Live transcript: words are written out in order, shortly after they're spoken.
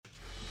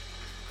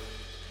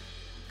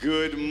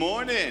Good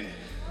morning.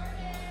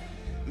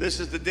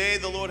 This is the day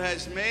the Lord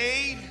has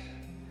made.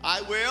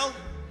 I will.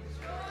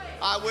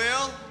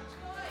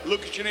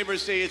 Look at your neighbor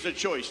and say it's a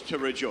choice to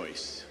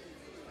rejoice.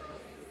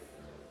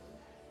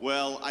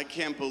 Well, I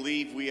can't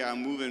believe we are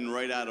moving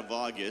right out of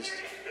August,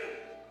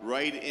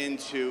 right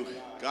into,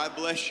 God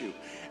bless you.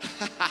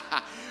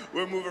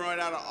 We're moving right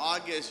out of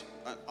August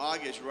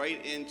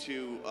right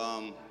into,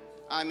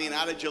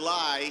 out of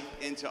July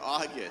into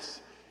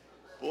August.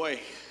 Boy,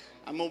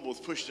 I'm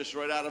almost pushed us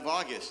right out of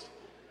August.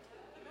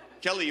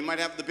 Kelly, you might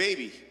have the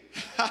baby.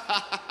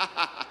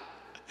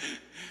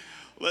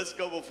 Let's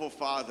go before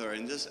Father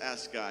and just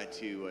ask God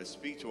to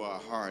speak to our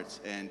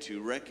hearts and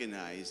to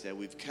recognize that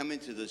we've come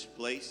into this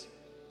place.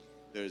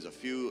 There's a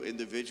few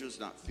individuals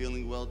not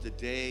feeling well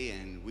today,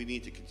 and we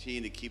need to continue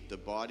to keep the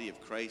body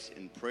of Christ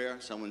in prayer.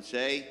 Someone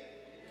say,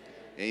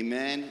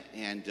 Amen.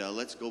 And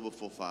let's go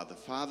before Father.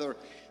 Father,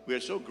 we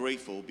are so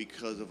grateful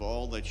because of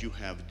all that you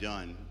have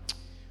done.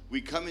 We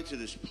come into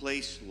this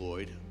place,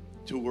 Lord,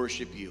 to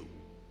worship you,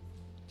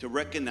 to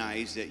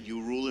recognize that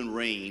you rule and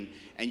reign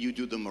and you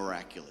do the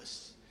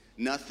miraculous.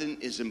 Nothing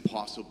is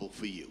impossible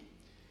for you.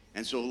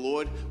 And so,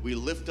 Lord, we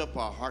lift up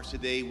our hearts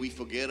today. We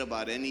forget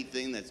about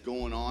anything that's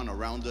going on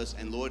around us.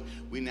 And, Lord,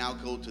 we now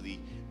go to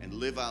and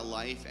live our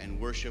life and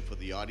worship for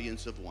the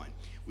audience of one.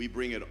 We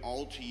bring it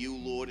all to you,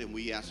 Lord, and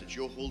we ask that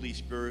your Holy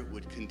Spirit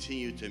would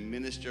continue to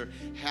minister.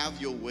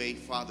 Have your way,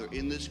 Father,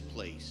 in this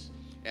place,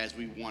 as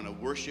we want to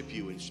worship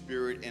you in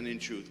spirit and in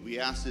truth. We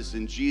ask this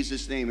in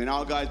Jesus' name. And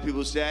all God's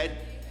people said,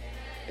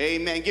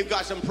 Amen. Give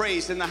God some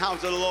praise in the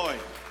house of the Lord.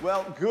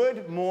 Well,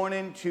 good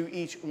morning to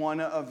each one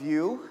of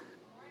you.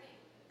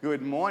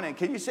 Good morning.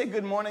 Can you say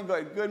good morning?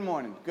 Good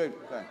morning. Good.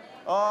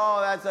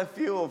 Oh, that's a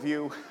few of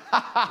you.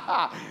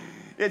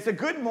 It's a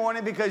good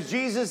morning because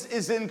Jesus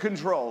is in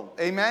control.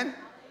 Amen?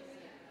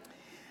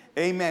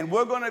 Amen.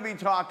 We're going to be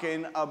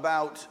talking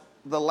about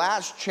the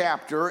last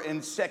chapter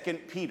in 2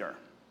 Peter.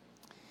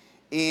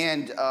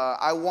 And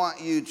I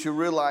want you to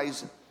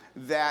realize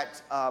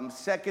that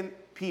 2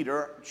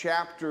 Peter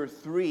chapter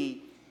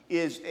 3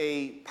 is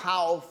a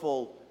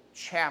powerful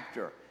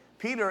chapter.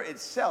 Peter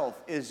itself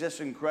is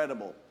just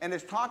incredible. And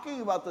it's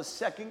talking about the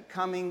second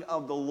coming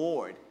of the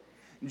Lord.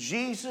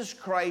 Jesus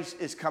Christ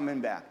is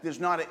coming back. There's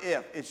not an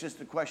if. It's just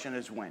the question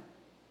is when.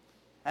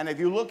 And if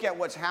you look at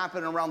what's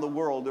happening around the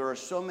world, there are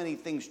so many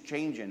things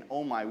changing.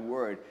 Oh, my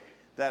word.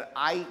 That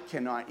I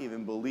cannot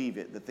even believe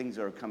it, the things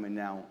that are coming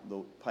down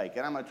the pike.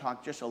 And I'm going to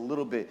talk just a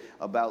little bit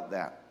about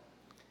that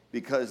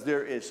because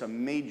there is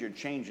some major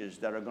changes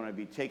that are going to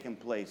be taking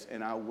place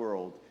in our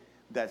world.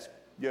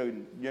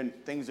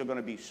 Things are going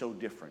to be so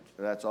different.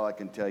 That's all I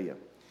can tell you.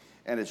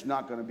 And it's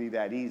not going to be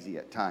that easy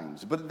at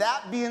times. But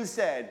that being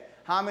said,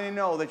 how many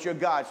know that your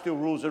God still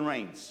rules and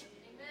reigns?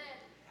 Amen.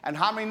 And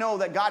how many know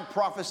that God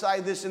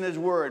prophesied this in his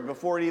word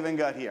before it even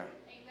got here?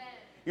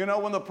 You know,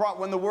 when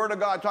the Word of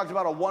God talks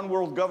about a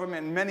one-world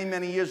government many,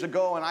 many years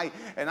ago,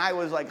 and I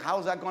was like,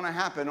 how's that going to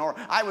happen? Or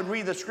I would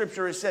read the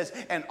scripture, it says,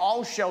 and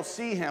all shall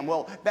see him.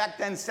 Well, back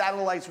then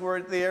satellites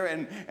weren't there,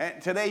 and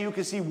today you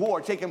can see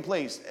war taking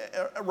place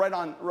right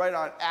on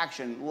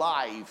action,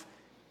 live.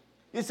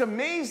 It's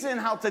amazing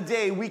how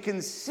today we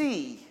can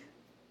see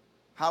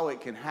how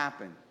it can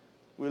happen.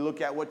 We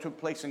look at what took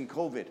place in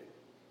COVID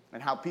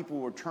and how people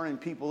were turning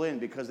people in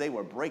because they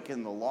were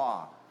breaking the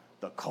law,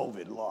 the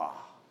COVID law.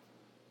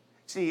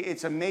 See,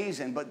 it's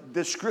amazing, but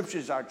the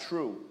scriptures are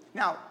true.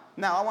 Now,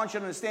 I want you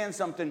to understand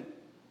something,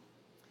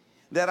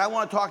 that I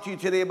want to talk to you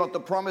today about the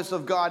promise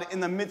of God in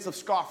the midst of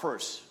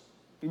scoffers.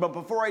 But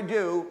before I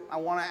do, I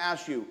want to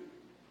ask you,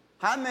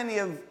 how many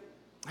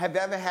have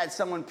ever had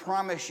someone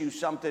promise you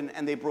something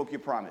and they broke your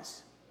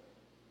promise?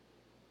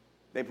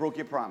 They broke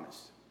your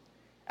promise.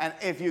 And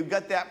if you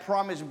got that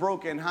promise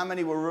broken, how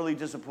many were really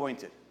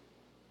disappointed?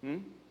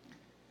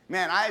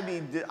 Man,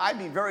 I'd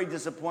be very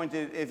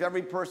disappointed if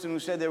every person who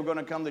said they were going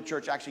to come to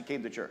church actually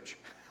came to church.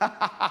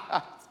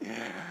 I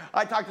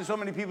talk to so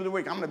many people this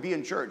week, I'm going to be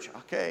in church.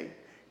 Okay.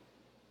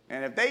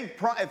 And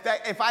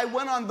if I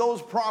went on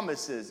those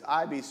promises,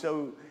 I'd be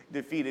so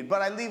defeated.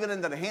 But I leave it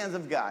into the hands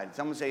of God.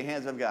 Someone say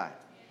hands of God.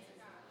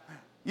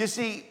 You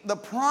see, the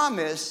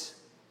promise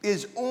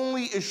is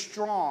only as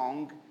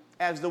strong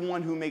as the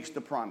one who makes the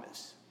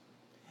promise.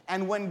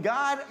 And when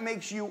God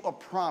makes you a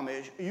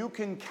promise, you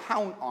can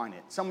count on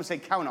it. Someone say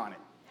count on it.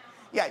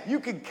 Yeah, you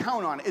can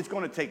count on it. It's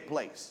going to take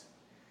place.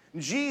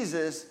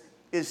 Jesus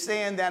is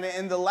saying that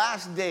in the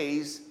last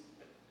days,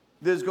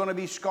 there's going to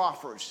be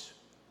scoffers.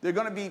 There are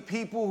going to be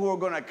people who are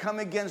going to come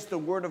against the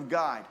word of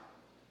God.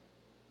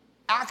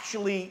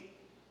 Actually,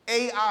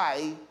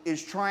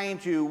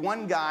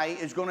 one guy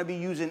is going to be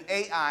using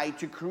AI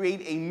to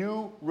create a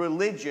new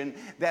religion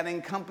that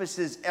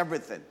encompasses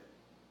everything.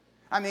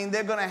 I mean,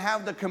 they're going to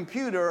have the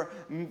computer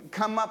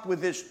come up with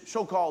this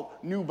so-called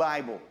new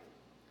Bible.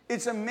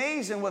 It's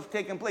amazing what's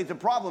taking place. The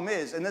problem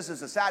is, and this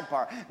is the sad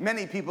part,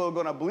 many people are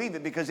going to believe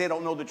it because they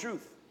don't know the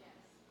truth.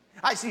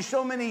 I see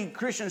so many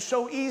Christians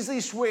so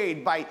easily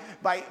swayed by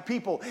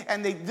people,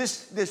 and they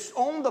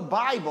disown the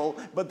Bible,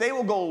 but they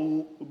will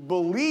go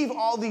believe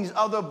all these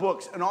other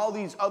books and all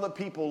these other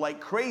people like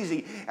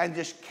crazy and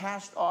just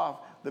cast off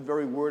the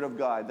very word of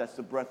God. That's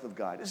the breath of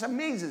God. It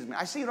amazes me.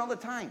 I see it all the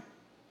time.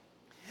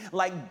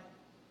 Like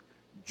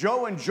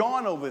Joe and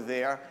John over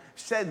there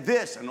said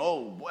this, and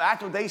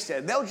that's what they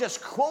said. They'll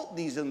just quote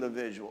these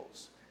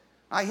individuals.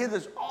 I hear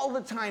this all the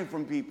time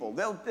from people.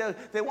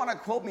 They want to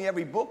quote me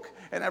every book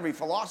and every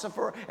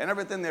philosopher and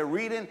everything they're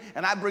reading,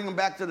 and I bring them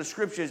back to the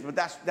scriptures, but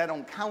that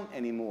don't count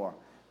anymore.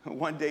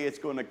 One day it's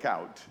going to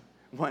count.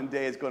 One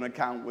day it's going to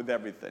count with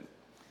everything.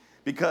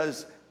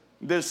 Because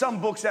there's some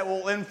books that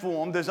will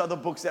inform, there's other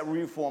books that will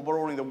reform, but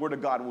only the Word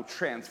of God will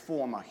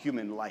transform a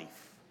human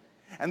life.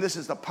 And this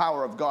is the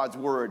power of God's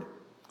Word,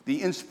 the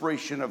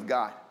inspiration of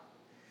God.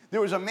 There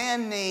was a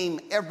man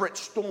named Everett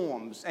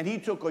Storms, and he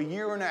took a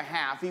year and a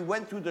half. He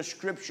went through the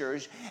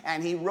scriptures,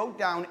 and he wrote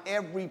down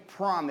every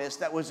promise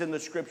that was in the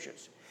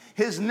scriptures.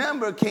 His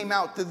number came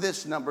out to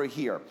this number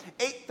here,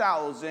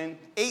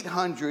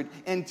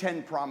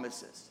 8,810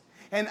 promises.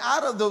 And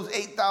out of those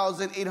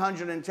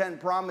 8,810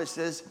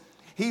 promises,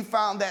 he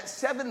found that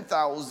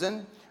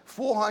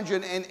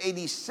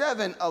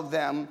 7,487 of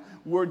them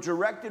were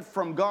directed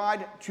from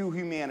God to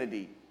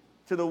humanity,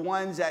 to the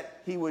ones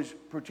that he was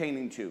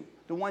pertaining to,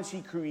 the ones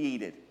he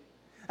created.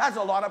 That's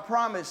a lot of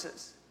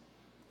promises.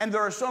 And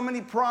there are so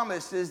many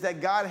promises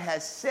that God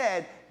has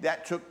said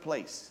that took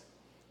place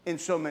in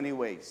so many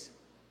ways.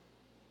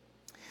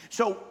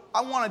 So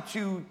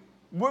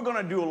we're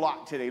going to do a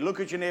lot today.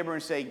 Look at your neighbor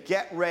and say,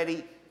 get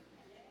ready.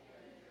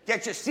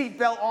 Get your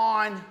seatbelt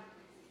on.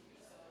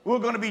 We're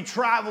going to be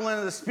traveling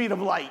at the speed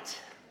of light.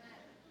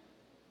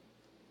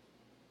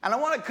 And I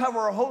want to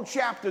cover a whole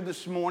chapter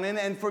this morning,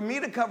 and for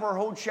me to cover a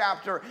whole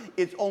chapter,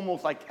 it's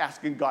almost like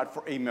asking God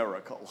for a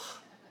miracle.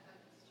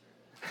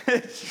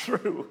 It's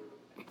true.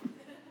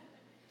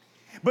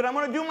 But I'm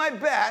going to do my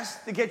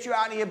best to get you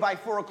out of here by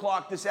 4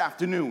 o'clock this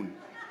afternoon.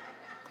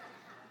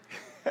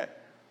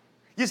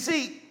 You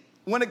see,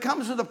 when it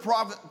comes to the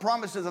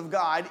promises of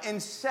God, in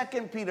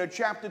 2 Peter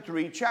chapter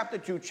 3, chapter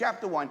 2,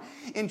 chapter 1,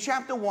 in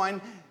chapter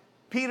 1,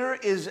 Peter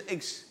is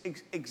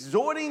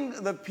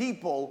exhorting the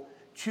people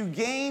to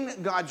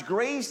gain God's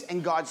grace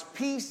and God's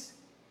peace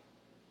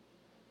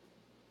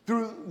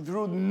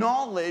through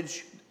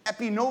knowledge,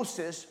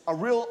 epignosis, a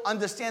real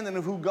understanding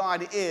of who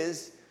God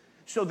is,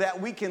 so that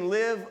we can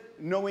live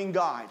knowing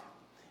God.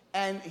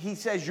 And he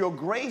says your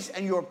grace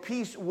and your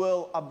peace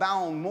will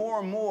abound more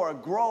and more,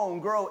 grow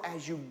and grow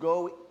as you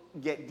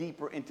get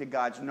deeper into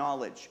God's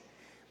knowledge.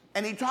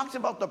 And he talks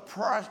about the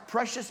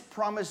precious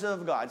promises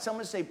of God.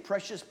 Someone say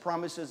precious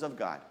promises of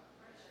God.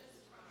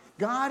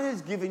 God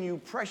has given you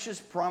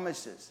precious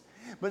promises.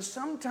 But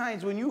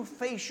sometimes when you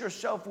face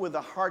yourself with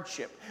a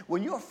hardship,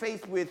 when you're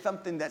faced with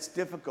something that's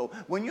difficult,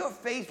 when you're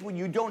faced when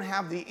you don't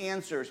have the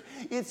answers,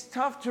 it's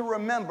tough to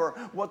remember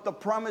what the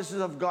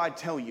promises of God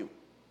tell you.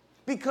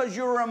 Because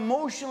you're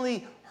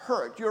emotionally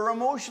hurt, you're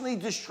emotionally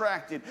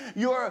distracted,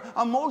 you're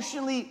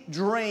emotionally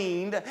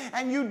drained,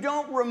 and you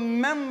don't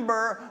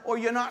remember, or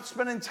you're not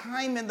spending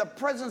time in the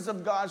presence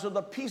of God, so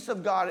the peace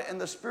of God and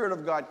the Spirit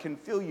of God can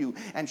fill you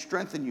and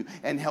strengthen you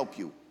and help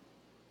you.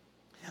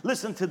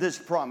 Listen to this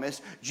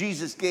promise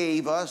Jesus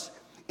gave us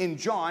in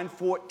John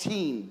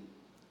 14.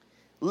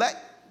 Let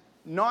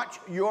not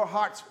your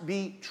hearts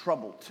be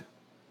troubled.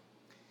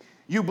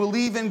 You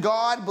believe in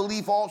God,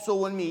 believe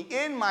also in me.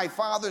 In my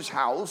Father's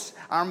house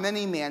are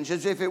many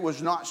mansions. If it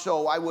was not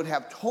so, I would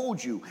have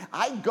told you.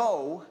 I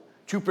go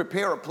to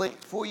prepare a place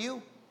for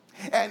you.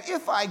 And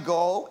if I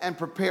go and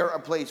prepare a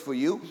place for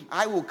you,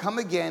 I will come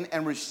again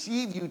and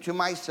receive you to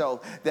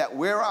myself, that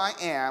where I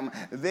am,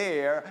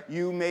 there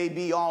you may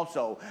be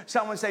also.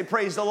 Someone say,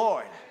 praise the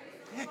Lord.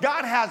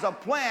 God has a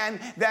plan,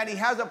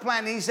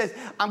 and he says,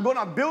 I'm going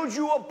to build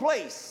you a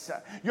place.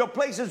 Your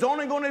place is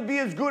only going to be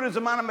as good as the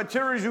amount of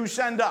materials you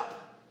send up.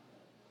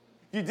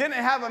 If you didn't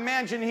have a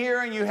mansion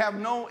here and you have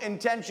no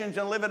intentions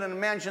of living in a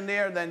mansion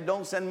there, then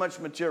don't send much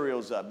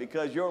materials up,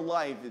 because your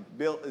life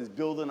is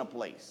building a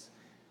place,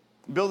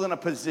 building a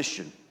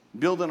position,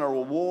 building a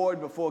reward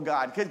before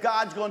God. Because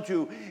God's going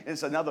to,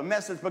 it's another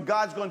message, but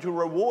God's going to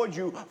reward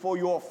you for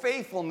your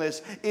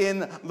faithfulness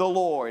in the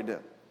Lord.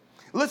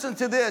 Listen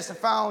to this,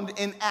 found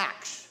in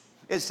Acts.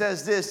 It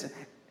says this,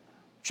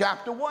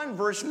 chapter 1,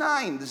 verse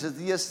 9. This is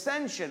the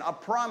ascension, a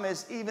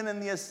promise even in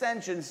the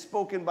ascension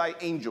spoken by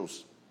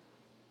angels.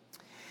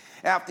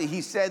 After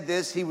he said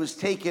this, he was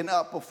taken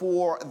up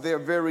before their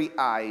very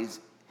eyes,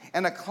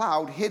 and a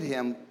cloud hid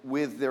him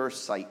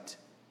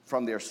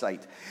from their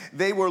sight.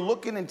 They were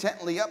looking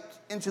intently up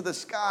into the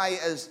sky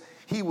as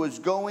he was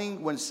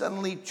going, when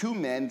suddenly 2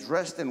 men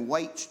dressed in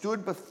white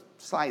stood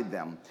beside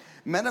them.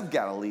 Men of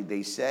Galilee,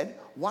 they said,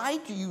 why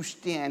do you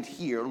stand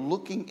here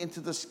looking into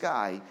the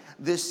sky?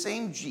 This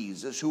same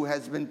Jesus who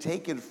has been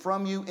taken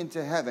from you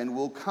into heaven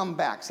will come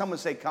back. Someone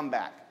say, come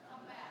back.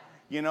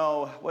 You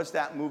know, what's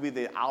that movie,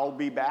 the I'll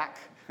Be Back?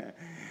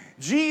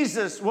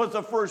 Jesus was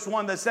the first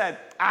one that said,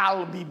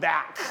 I'll be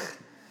back.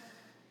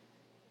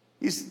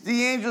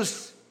 The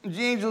angels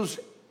the angels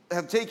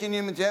have taken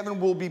him into heaven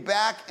will be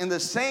back in the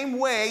same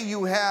way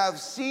you have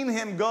seen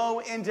him go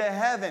into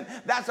heaven.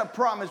 That's a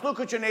promise. Look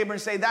at your neighbor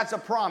and say, that's a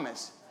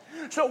promise.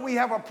 So we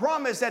have a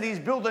promise that he's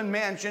building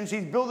mansions.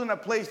 He's building a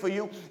place for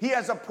you. He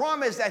has a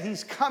promise that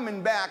he's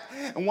coming back.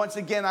 And once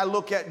again, I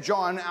look at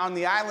John on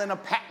the island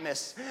of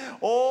Patmos.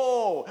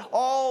 Oh,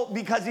 all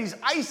because he's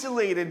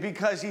isolated,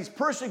 because he's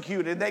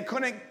persecuted. They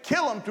couldn't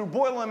kill him through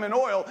boiling him in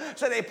oil.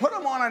 So they put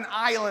him on an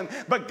island.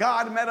 But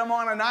God met him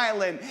on an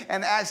island.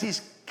 And as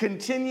he's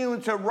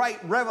continuing to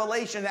write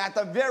Revelation at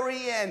the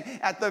very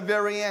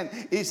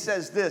end, he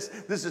says this.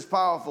 This is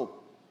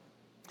powerful.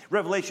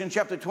 Revelation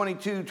chapter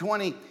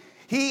 22:20.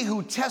 He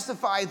who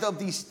testifieth of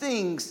these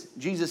things,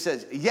 Jesus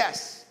says,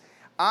 yes,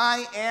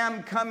 I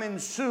am coming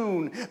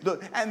soon.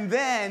 And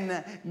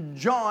then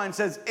John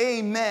says,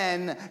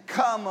 amen,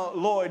 come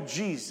Lord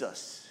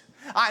Jesus.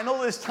 I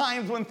know there's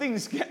times when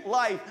things get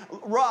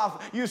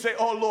rough, you say,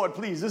 oh Lord,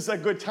 please, this is a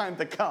good time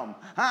to come.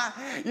 Huh?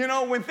 You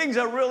know, when things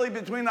are really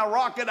between a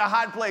rock and a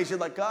hard place, you're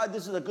like, God,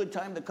 this is a good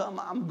time to come.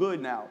 I'm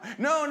good now.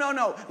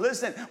 No.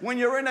 Listen, when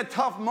you're in a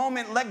tough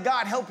moment, let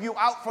God help you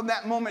out from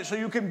that moment so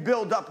you can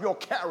build up your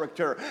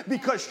character.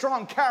 Because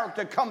strong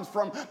character comes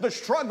from the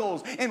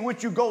struggles in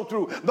which you go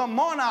through. The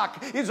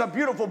monarch is a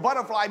beautiful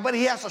butterfly, but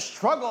he has to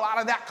struggle out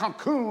of that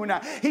cocoon.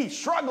 He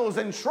struggles,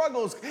 and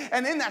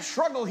in that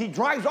struggle, he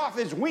dries off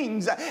his wings.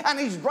 And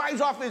he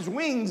dries off his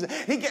wings.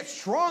 He gets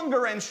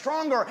stronger and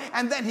stronger,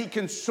 and then he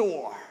can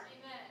soar.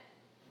 Amen.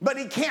 But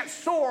he can't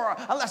soar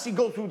unless he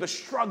goes through the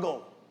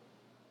struggle.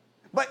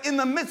 But in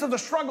the midst of the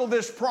struggle,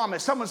 there's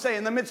promise. Someone say,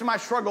 in the midst of my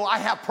struggle, I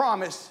have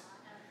promise.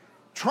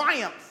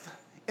 Triumph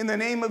in the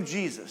name of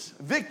Jesus.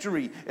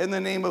 Victory in the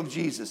name of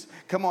Jesus.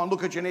 Come on,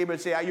 look at your neighbor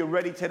and say, are you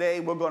ready today?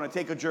 We're going to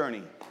take a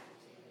journey.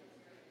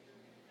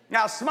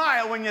 Now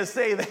smile when you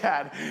say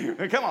that.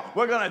 Come on,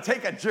 we're going to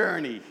take a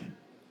journey.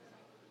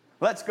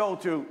 Let's go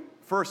to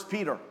 1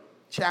 Peter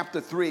chapter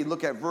 3.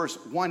 Look at verse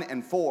 1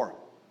 and 4.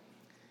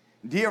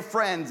 Dear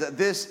friends,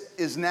 this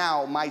is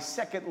now my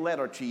second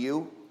letter to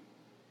you.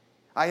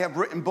 I have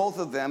written both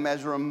of them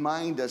as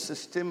reminders to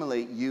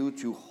stimulate you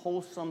to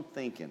wholesome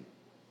thinking.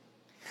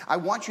 I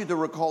want you to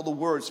recall the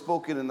words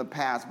spoken in the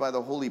past by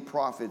the holy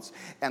prophets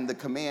and the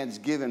commands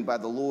given by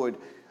the Lord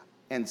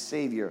and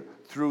Savior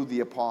through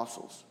the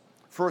apostles.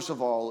 First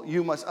of all,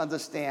 you must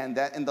understand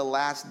that in the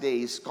last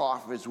days,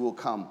 scoffers will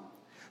come,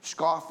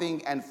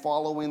 scoffing and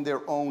following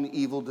their own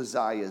evil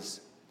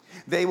desires.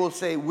 They will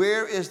say,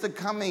 where is the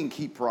coming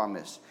he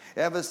promised?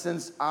 Ever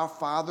since our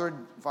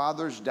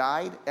fathers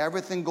died,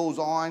 everything goes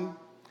on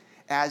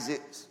as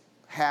it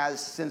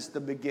has since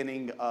the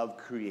beginning of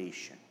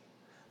creation.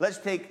 Let's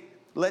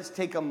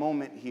take a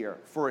moment here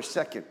for a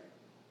second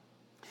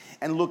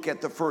and look at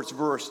the first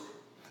verse.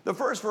 The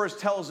first verse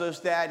tells us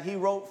that he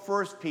wrote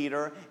 1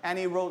 Peter and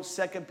he wrote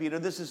 2 Peter.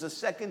 This is the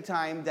second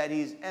time that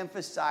he's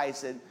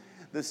emphasizing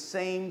the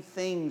same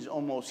things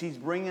almost. He's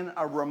bringing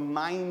a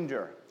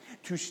reminder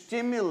to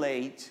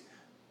stimulate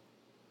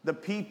the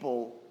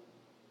people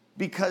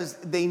because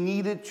they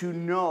needed to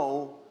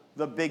know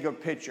the bigger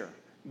picture.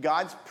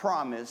 God's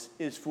promise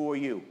is for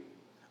you.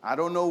 I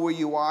don't know where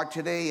you are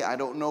today. I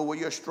don't know what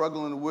you're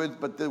struggling with,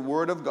 but the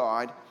Word of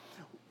God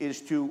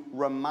is to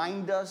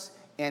remind us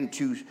and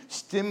to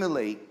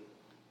stimulate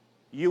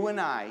you and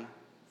I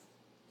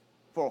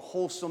for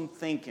wholesome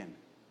thinking.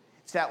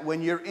 It's that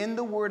when you're in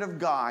the Word of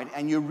God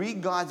and you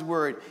read God's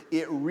Word,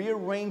 it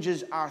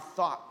rearranges our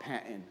thought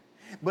pattern.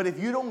 But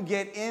if you don't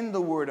get in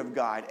the Word of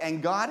God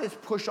and God is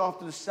pushed off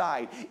to the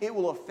side, it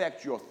will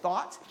affect your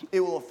thoughts,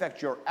 it will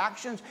affect your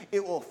actions,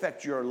 it will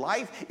affect your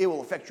life, it will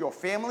affect your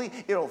family,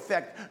 it will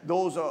affect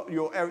those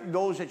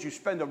that you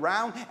spend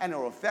around, and it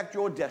will affect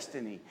your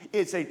destiny.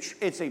 It's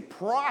a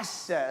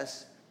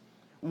process.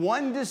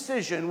 One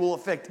decision will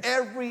affect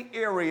every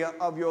area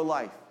of your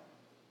life.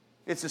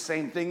 It's the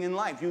same thing in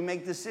life. You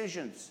make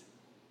decisions.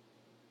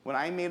 When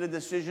I made a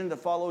decision to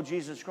follow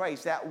Jesus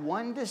Christ, that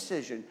one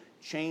decision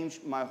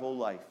changed my whole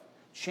life,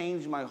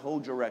 changed my whole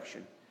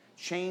direction,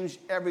 changed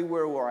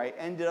everywhere where I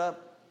ended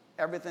up,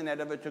 everything that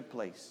ever took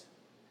place,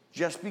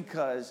 just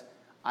because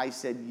I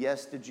said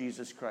yes to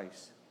Jesus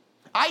Christ.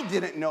 I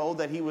didn't know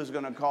that he was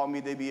going to call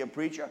me to be a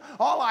preacher.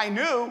 All I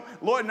knew,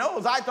 Lord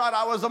knows, I thought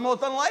I was the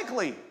most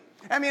unlikely.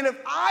 I mean, if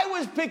I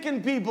was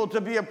picking people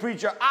to be a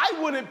preacher, I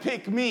wouldn't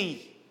pick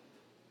me.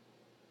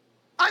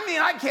 I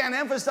mean, I can't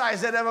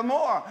emphasize that ever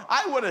more.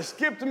 I would have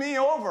skipped me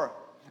over.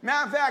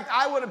 Matter of fact,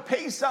 I would have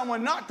paid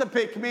someone not to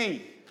pick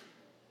me.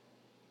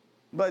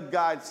 But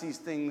God sees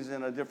things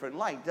in a different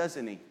light,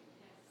 doesn't he?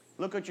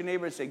 Look at your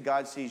neighbor and say,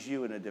 God sees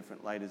you in a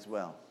different light as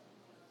well.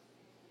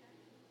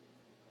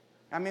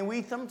 I mean,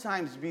 we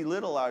sometimes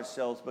belittle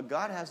ourselves, but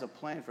God has a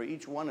plan for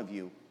each one of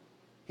you.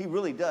 He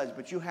really does,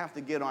 but you have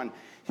to get on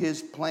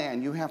his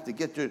plan. You have to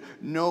get to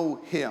know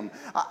him.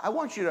 I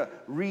want you to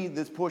read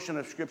this portion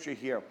of scripture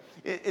here.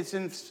 It's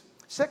in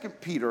 2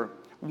 Peter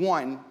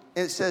 1, and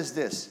it says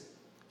this.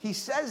 He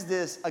says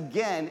this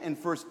again in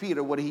 1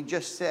 Peter, what he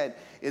just said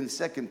in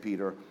 2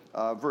 Peter.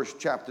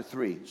 chapter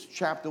 3.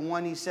 Chapter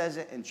 1 he says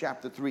it, and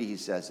chapter 3 he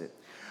says it.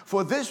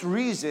 For this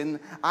reason,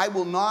 I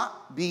will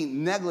not be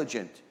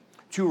negligent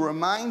to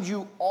remind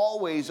you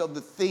always of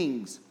the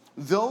things,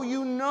 though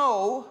you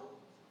know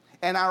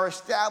and are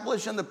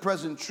established in the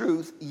present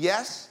truth.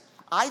 Yes,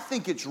 I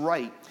think it's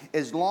right,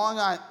 as long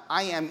as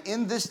I am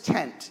in this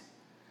tent.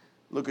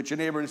 Look at your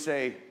neighbor and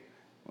say,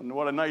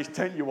 what a nice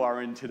tent you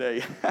are in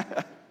today.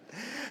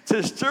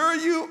 To stir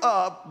you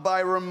up by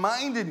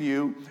reminding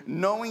you,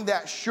 knowing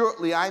that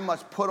shortly I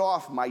must put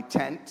off my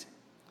tent,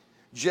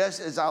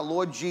 just as our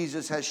Lord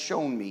Jesus has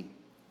shown me.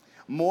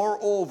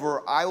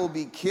 Moreover, I will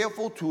be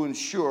careful to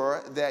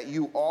ensure that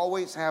you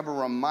always have a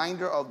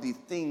reminder of the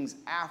things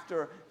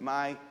after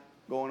my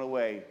going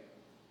away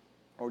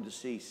or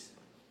decease.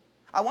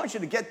 I want you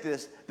to get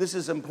this. This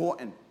is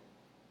important.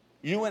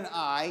 You and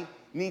I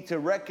need to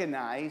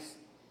recognize,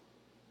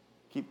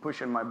 keep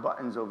pushing my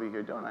buttons over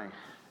here, don't I?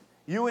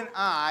 You and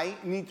I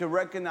need to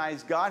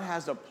recognize God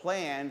has a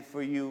plan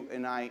for you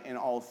and I in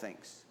all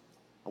things.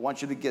 I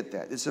want you to get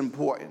that. It's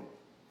important.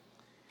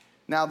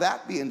 Now,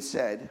 that being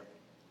said,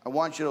 I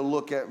want you to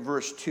look at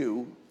verse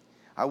 2.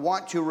 I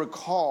want to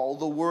recall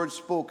the words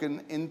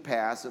spoken in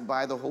past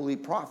by the holy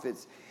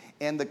prophets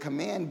and the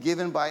command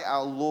given by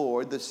our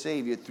Lord, the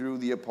Savior, through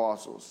the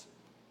apostles.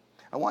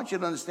 I want you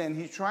to understand,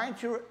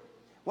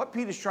 what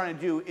Peter's trying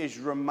to do is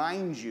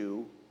remind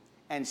you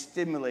and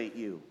stimulate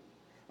you.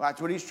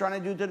 That's what he's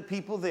trying to do to the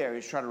people there.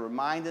 He's trying to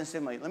remind and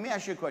stimulate. Let me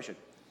ask you a question.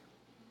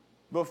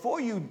 Before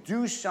you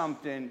do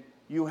something,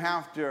 you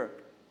have to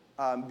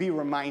be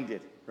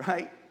reminded,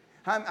 right?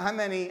 How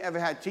many ever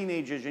had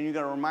teenagers and you're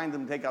going to remind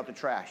them to take out the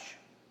trash?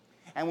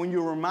 And when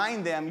you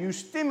remind them, you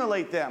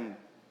stimulate them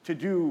to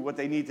do what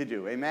they need to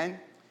do. Amen?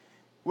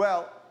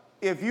 Well,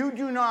 if you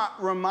do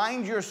not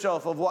remind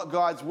yourself of what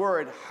God's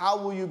word, how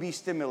will you be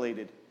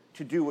stimulated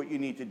to do what you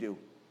need to do?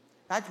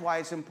 That's why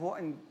it's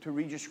important to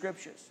read your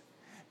scriptures.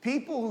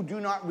 People who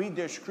do not read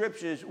their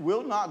scriptures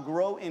will not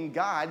grow in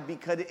God,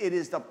 because it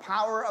is the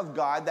power of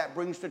God that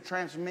brings the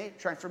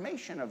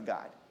transformation of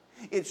God.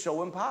 It's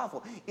so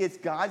powerful. It's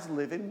God's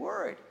living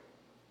word.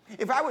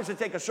 If I was to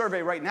take a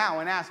survey right now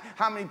and ask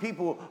how many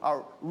people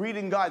are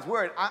reading God's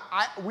word,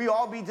 we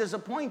all be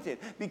disappointed,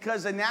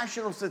 because the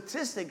national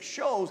statistics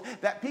shows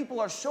that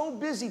people are so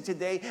busy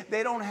today,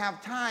 they don't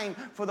have time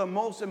for the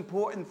most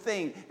important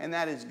thing, and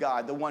that is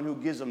God, the one who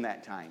gives them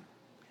that time.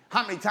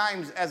 How many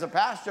times as a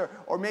pastor,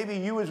 or maybe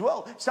you as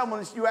well,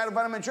 you had a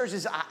vitamin in church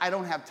says, I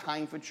don't have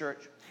time for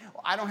church,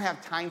 or I don't have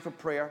time for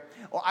prayer,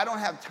 or I don't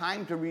have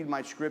time to read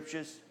my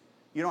scriptures.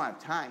 You don't have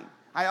time.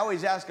 I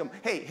always ask them,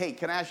 hey,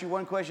 can I ask you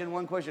one question?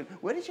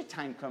 Where does your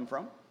time come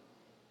from?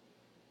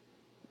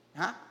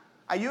 Huh?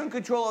 Are you in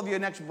control of your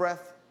next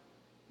breath?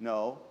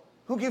 No.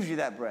 Who gives you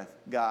that breath?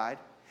 God.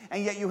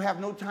 And yet you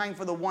have no time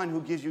for the one who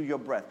gives you your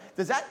breath.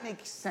 Does that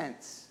make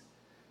sense?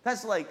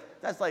 That's like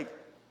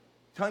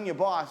telling your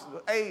boss,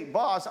 hey,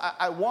 boss,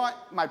 I want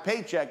my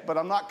paycheck, but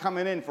I'm not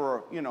coming in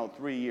for,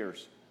 3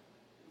 years.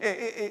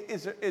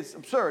 It's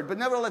absurd. But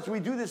nevertheless,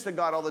 we do this to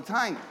God all the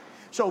time.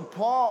 So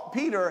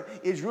Peter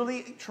is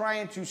really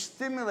trying to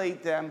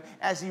stimulate them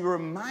as he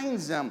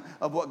reminds them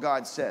of what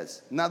God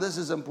says. Now, this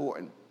is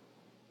important.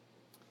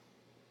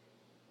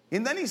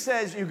 And then he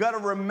says, you've got to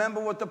remember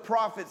what the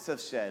prophets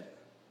have said.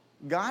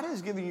 God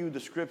has given you the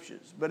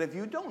scriptures, but if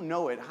you don't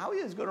know it, how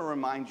is he going to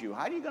remind you?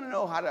 How are you going to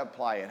know how to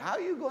apply it? How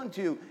are you going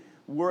to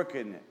work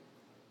in it?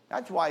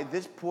 That's why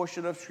this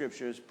portion of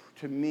scripture is,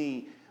 to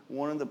me,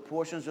 one of the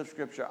portions of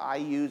scripture I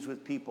use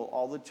with people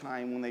all the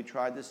time when they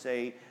try to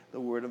say the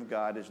word of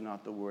God is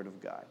not the word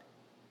of God.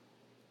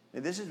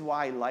 And this is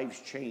why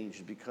life's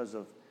changed, because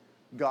of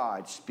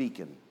God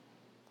speaking.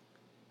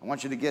 I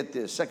want you to get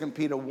this. 2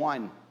 Peter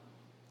 1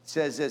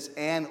 says this,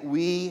 and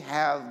we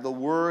have the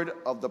word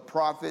of the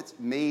prophets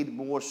made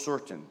more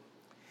certain,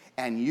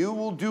 and you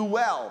will do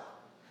well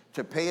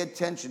to pay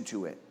attention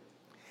to it,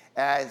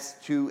 as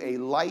to a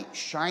light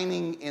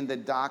shining in the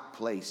dark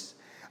place,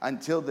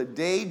 until the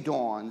day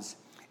dawns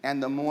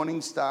and the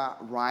morning star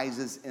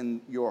rises in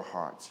your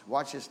hearts.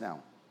 Watch this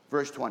now.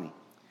 Verse 20.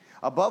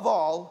 Above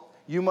all,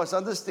 you must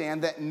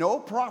understand that no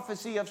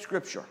prophecy of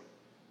Scripture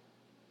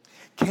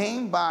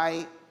came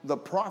by the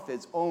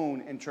prophet's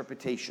own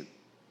interpretation.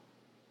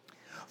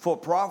 For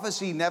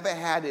prophecy never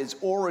had its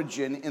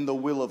origin in the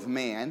will of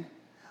man,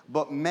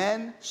 but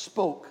men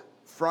spoke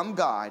from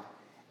God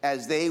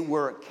as they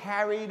were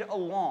carried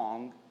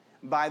along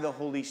by the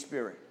Holy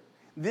Spirit.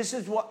 This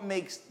is what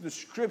makes the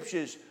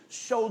scriptures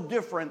so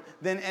different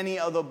than any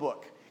other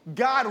book.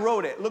 God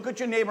wrote it. Look at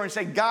your neighbor and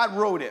say, God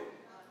wrote it.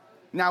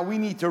 Now we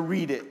need to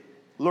read it,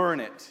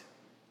 learn it.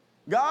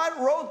 God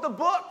wrote the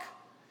book.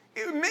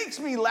 It makes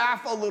me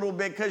laugh a little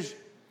bit, because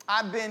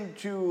I've been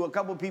to a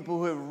couple people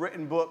who have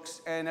written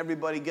books and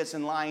everybody gets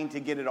in line to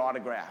get it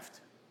autographed.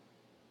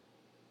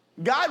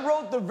 God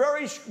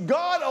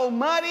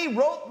Almighty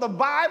wrote the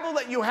Bible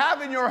that you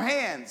have in your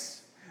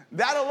hands.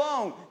 That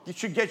alone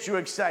should get you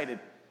excited.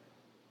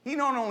 He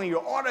not only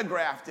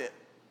autographed it,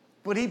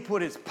 but he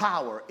put his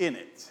power in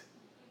it.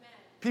 Amen.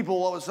 People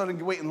all of a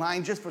sudden wait in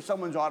line just for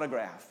someone's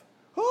autograph.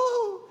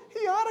 Oh,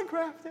 He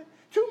autographed it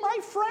to my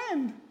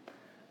friend.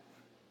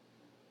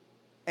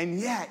 And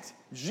yet,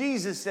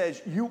 Jesus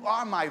says, you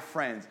are my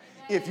friends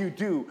if you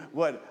do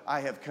what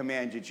I have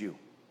commanded you.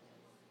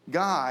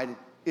 God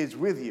is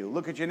with you.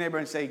 Look at your neighbor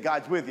and say,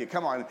 God's with you.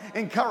 Come on,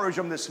 encourage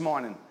them this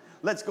morning.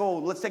 Let's go.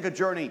 Let's take a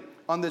journey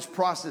on this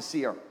process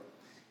here.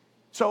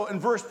 So in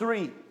verse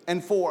 3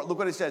 and 4, look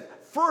what it says.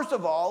 First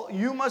of all,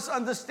 you must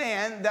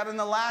understand that in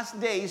the last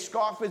days,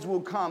 scoffers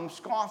will come,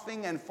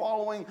 scoffing and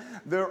following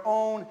their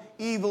own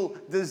evil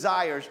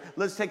desires.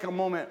 Let's take a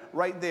moment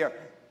right there.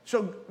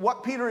 So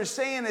what Peter is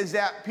saying is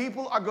that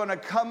people are going to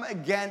come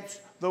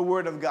against the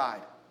Word of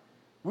God.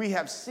 We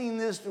have seen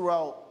this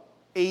throughout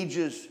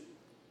ages.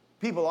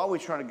 People are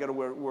always trying to get a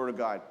Word of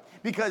God.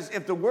 Because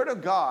if the Word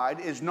of God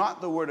is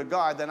not the Word of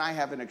God, then I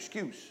have an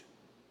excuse.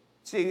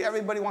 See,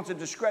 everybody wants to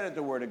discredit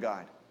the Word of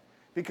God.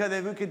 Because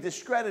if we could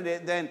discredit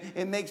it, then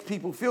it makes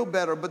people feel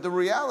better. But the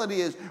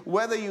reality is,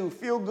 whether you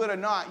feel good or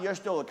not, you're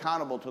still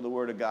accountable to the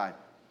Word of God.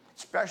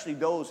 Especially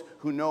those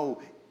who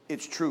know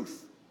its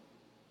truth.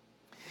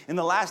 In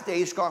the last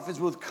days, scoffers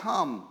will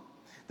come.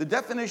 The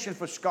definition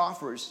for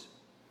scoffers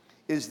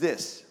is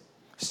this: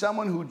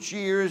 someone who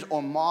jeers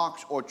or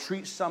mocks or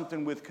treats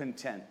something with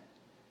contempt.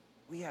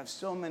 We have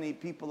so many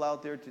people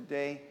out there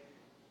today.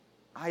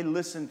 I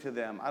listen to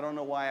them. I don't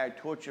know why I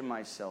torture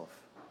myself.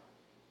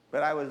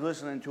 But I was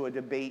listening to a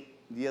debate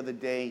the other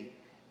day,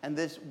 and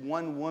this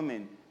one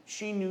woman,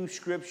 she knew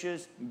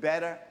scriptures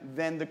better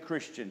than the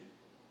Christian.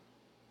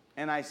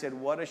 And I said,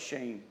 what a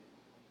shame.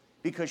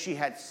 Because she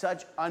had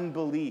such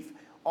unbelief.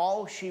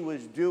 All she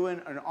was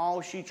doing and all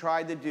she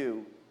tried to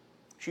do,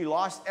 she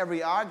lost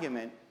every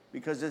argument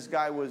because this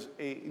guy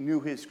knew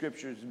his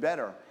scriptures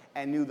better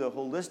and knew the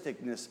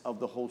holisticness of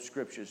the whole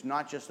scriptures,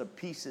 not just the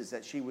pieces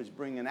that she was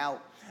bringing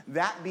out.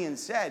 That being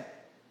said,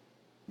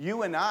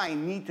 you and I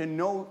need to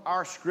know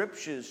our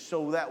scriptures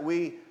so that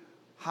we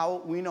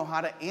know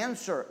how to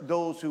answer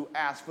those who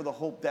ask for the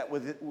hope that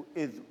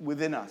is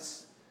within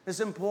us. It's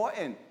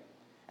important.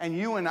 And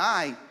you and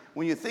I,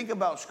 when you think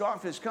about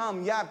scoffers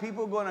come, yeah,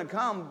 people are going to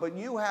come, but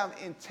you have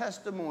in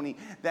testimony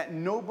that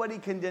nobody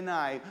can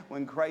deny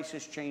when Christ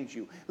has changed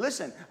you.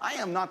 Listen, I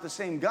am not the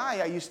same guy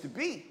I used to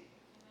be.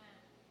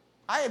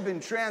 I have been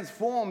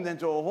transformed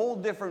into a whole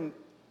different,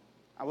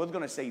 I was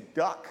going to say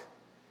duck.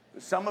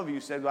 Some of you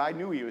said, well, I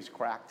knew he was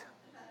cracked.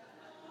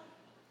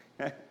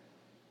 But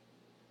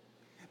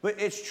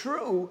it's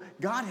true,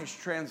 God has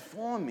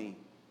transformed me.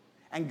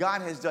 And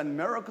God has done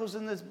miracles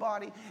in this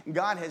body.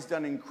 God has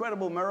done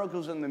incredible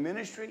miracles in the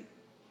ministry.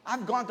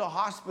 I've gone to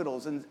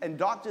hospitals and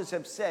doctors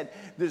have said,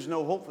 there's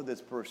no hope for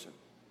this person.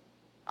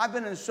 I've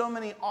been in so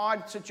many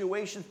odd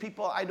situations.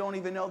 People I don't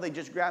even know, they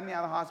just grabbed me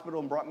out of the hospital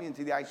and brought me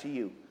into the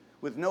ICU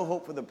with no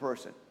hope for the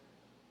person.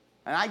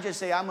 And I just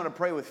say, I'm going to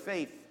pray with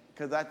faith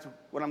because that's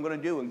what I'm going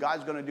to do. And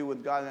God's going to do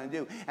what God's going to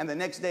do. And the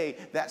next day,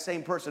 that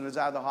same person is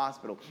out of the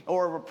hospital.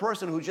 Or a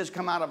person who just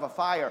come out of a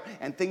fire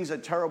and things are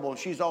terrible and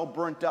she's all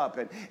burnt up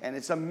and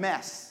it's a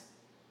mess.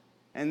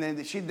 And then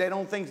they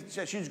don't think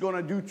she's going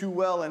to do too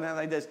well and then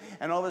like this.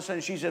 And all of a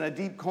sudden, she's in a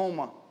deep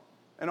coma.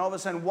 And all of a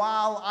sudden,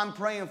 while I'm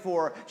praying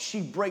for her,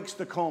 she breaks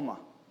the coma.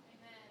 Amen.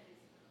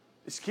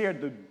 It scared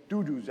the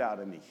doo-doos out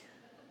of me.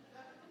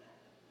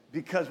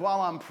 Because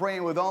while I'm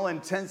praying with all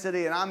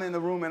intensity and I'm in the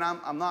room and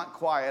I'm not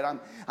quiet,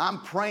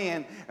 I'm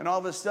praying and all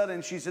of a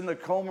sudden she's in the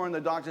coma and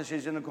the doctor says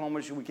she's in the coma,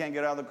 we can't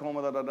get out of the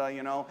coma,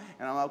 you know.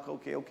 And I'm like,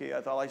 okay,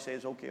 that's all I say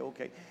is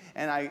okay.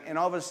 And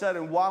all of a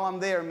sudden while I'm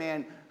there,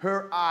 man,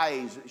 her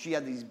eyes, she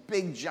had these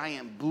big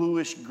giant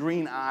bluish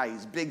green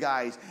eyes, big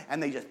eyes,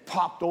 and they just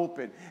popped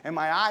open. And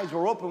my eyes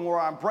were open where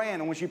I'm praying,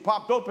 and when she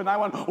popped open, I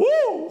went,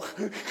 woo!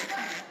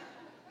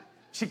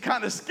 She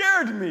kind of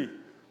scared me.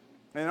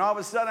 And all of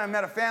a sudden, I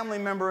met a family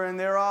member, and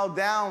they're all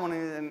down,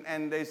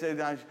 and they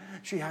said,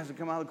 she hasn't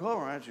come out of the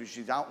coma. So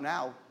she's out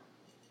now.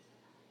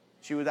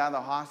 She was out of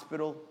the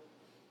hospital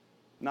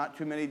not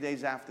too many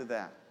days after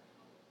that.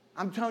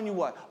 I'm telling you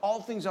what,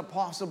 all things are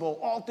possible.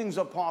 All things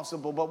are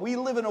possible. But we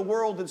live in a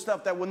world and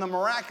stuff that when the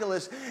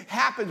miraculous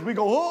happens, we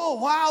go, oh,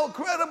 wow,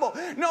 incredible.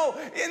 No,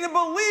 in the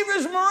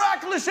believers,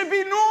 miraculous should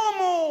be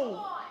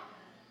normal.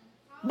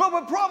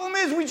 But the problem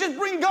is we just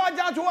bring God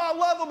down to our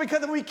level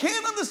because if we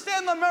can't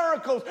understand the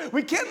miracles,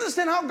 we can't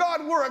understand how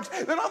God works,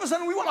 then all of a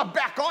sudden we want to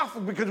back off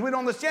because we don't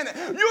understand it.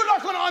 You're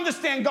not going to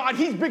understand God.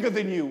 He's bigger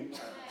than you.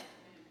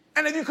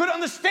 And if you could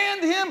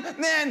understand him,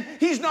 then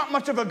he's not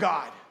much of a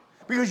God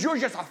because you're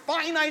just a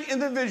finite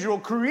individual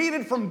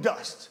created from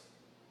dust.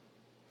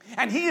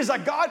 And he is a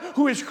God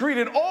who has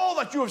created all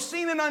that you have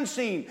seen and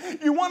unseen.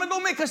 You want to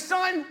go make a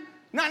sun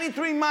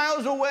 93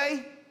 miles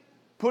away,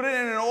 put it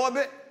in an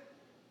orbit?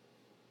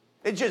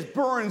 It just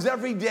burns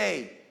every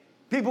day.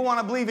 People want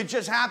to believe it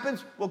just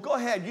happens. Well, go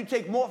ahead. You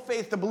take more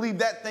faith to believe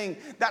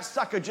that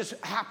sucker just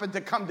happened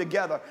to come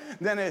together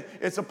than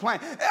it's a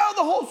plan. Oh,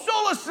 the whole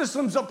solar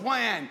system's a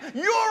plan.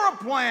 You're a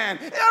plan.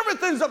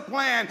 Everything's a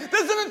plan.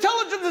 There's an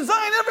intelligent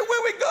design everywhere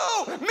we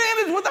go.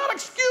 Man is without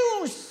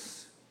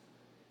excuse.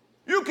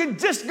 You can can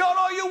diss God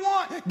all you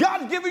want.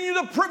 God's giving you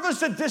the privilege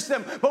to diss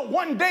them. But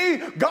one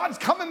day, God's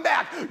coming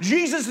back.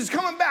 Jesus is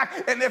coming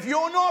back. And if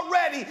you're not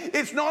ready,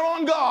 it's not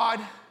on God.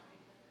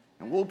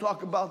 And we'll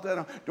talk about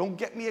that. Don't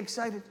get me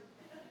excited.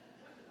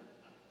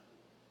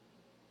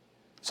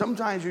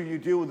 Sometimes when you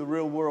deal with the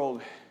real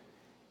world,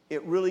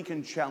 it really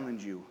can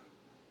challenge you.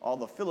 All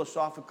the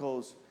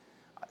philosophical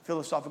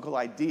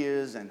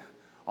ideas and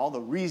all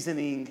the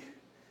reasoning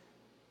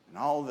and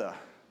all the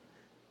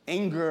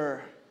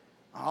anger,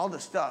 all the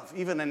stuff.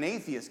 Even an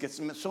atheist gets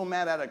so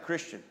mad at a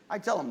Christian. I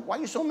tell him, why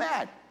are you so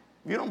mad?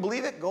 If you don't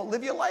believe it, go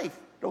live your life.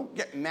 Don't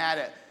get mad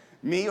at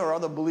me or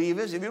other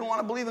believers. If you don't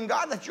want to believe in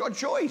God, that's your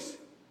choice.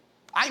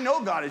 I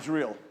know God is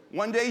real.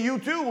 One day you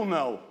too will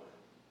know.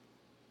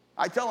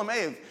 I tell them,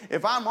 hey,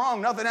 if I'm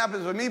wrong, nothing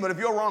happens with me, but if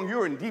you're wrong,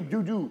 you're in deep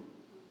doo-doo.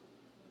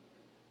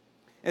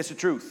 It's the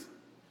truth.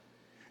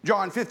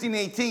 John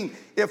 15:18,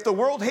 if the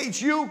world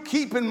hates you,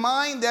 keep in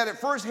mind that it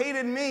first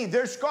hated me.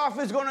 There's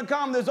scoffers going to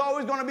come. There's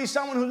always going to be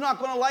someone who's not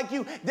going to like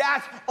you.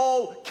 That's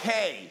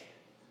okay.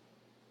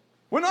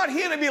 We're not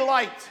here to be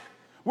liked.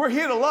 We're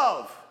here to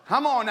love.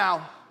 Come on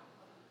now.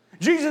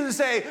 Jesus is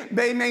saying,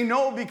 they may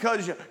know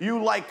because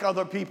you like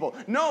other people.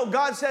 No,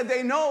 God said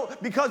they know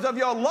because of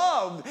your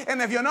love.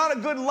 And if you're not a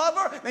good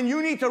lover, then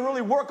you need to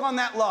really work on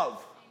that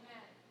love.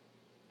 Amen.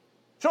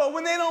 So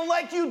when they don't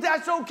like you,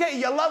 that's okay.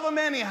 You love them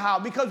anyhow.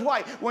 Because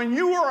why? When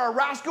you were a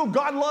rascal,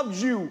 God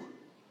loved you.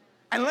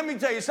 And let me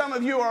tell you, some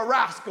of you are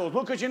rascals.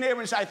 Look at your neighbor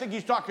and say, I think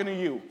he's talking to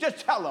you. Just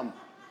tell him.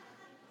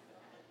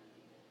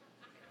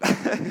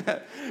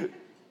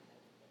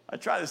 I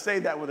tried to say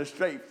that with a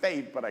straight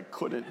face, but I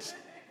couldn't.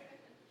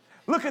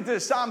 Look at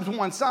this, Psalms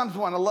 1. Psalms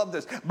 1, I love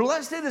this.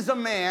 Blessed is a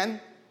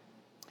man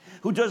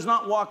who does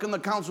not walk in the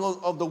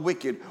counsel of the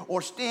wicked,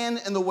 or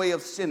stand in the way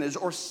of sinners,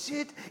 or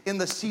sit in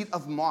the seat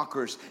of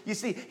mockers. You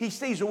see, he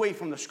stays away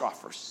from the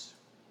scoffers.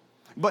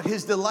 But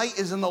his delight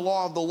is in the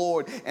law of the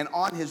Lord, and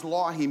on his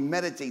law he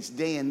meditates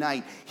day and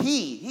night.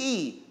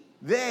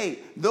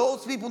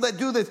 Those people that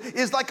do this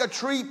is like a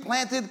tree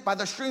planted by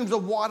the streams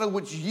of water,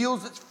 which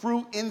yields its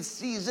fruit in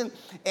season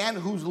and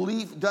whose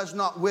leaf does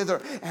not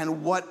wither.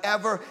 And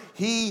whatever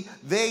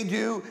they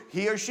do,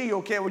 he or she,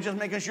 okay, we're just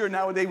making sure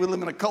nowadays we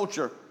live in a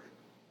culture.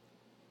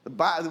 The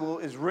Bible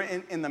is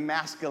written in the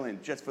masculine,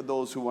 just for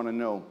those who want to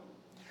know.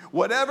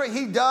 Whatever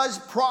he does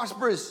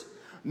prospers.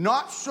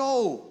 Not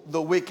so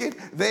the wicked.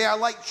 They are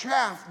like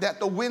chaff that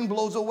the wind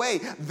blows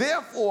away.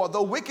 Therefore,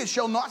 the wicked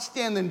shall not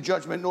stand in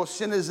judgment, nor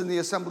sinners in the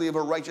assembly of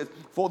the righteous.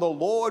 For the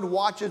Lord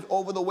watches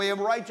over the way of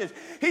righteous.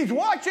 He's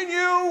watching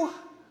you.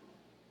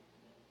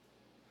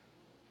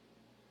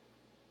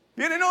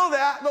 You didn't know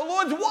that? The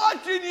Lord's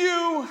watching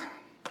you.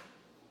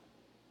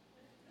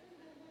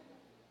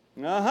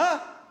 Uh-huh.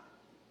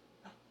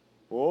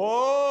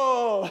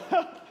 Oh.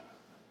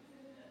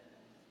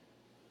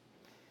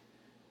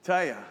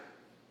 Tell ya.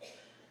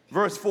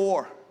 Verse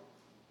 4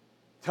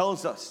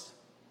 tells us,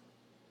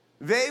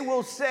 they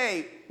will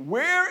say,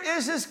 where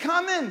is his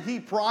coming? He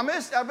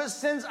promised ever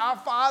since our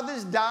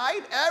fathers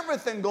died.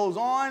 Everything goes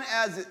on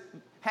as it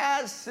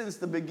has since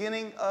the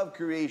beginning of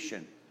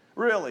creation.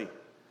 Really.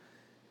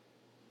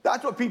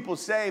 That's what people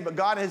say, but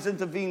God has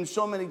intervened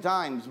so many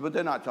times, but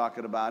they're not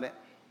talking about it.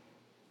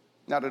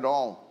 Not at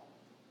all.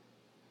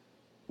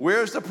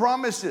 Where's the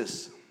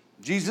promises?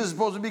 Jesus is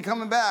supposed to be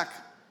coming back.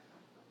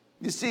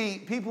 You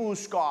see, people who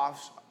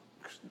scoff,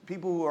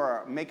 people who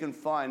are making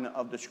fun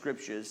of the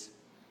scriptures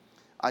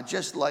are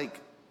just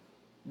like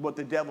what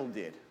the devil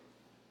did.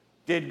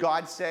 Did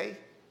God say?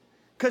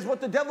 Because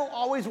what the devil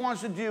always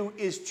wants to do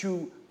is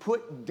to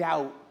put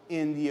doubt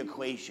in the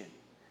equation.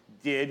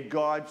 Did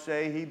God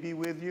say he'd be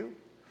with you?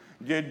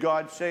 Did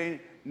God say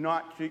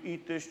not to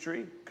eat this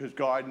tree? Because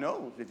God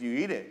knows if you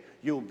eat it,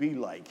 you'll be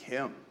like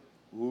him.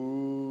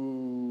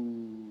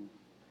 Ooh.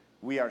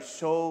 We are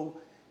so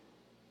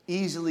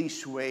easily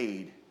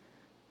swayed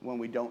when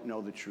we don't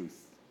know the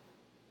truth.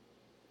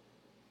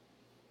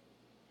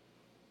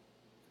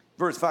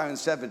 Verse 5 and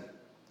 7.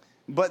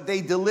 But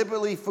they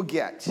deliberately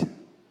forget.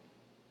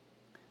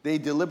 They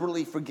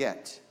deliberately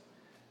forget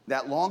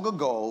that long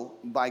ago,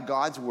 by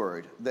God's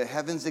word, the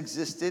heavens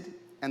existed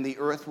and the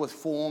earth was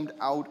formed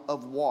out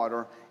of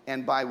water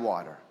and by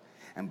water.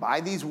 And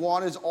by these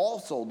waters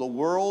also, the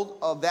world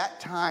of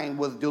that time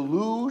was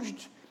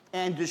deluged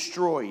and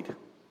destroyed.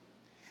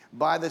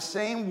 By the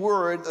same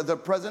word, the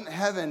present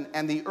heaven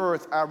and the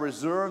earth are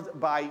reserved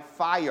by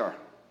fire,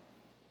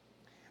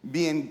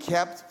 being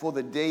kept for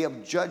the day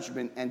of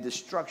judgment and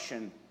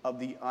destruction of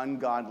the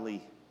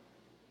ungodly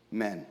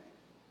men.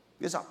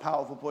 This is a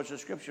powerful portion of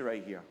scripture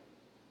right here.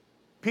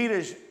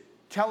 Peter's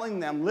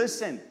telling them,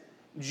 listen,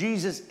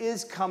 Jesus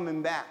is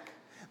coming back.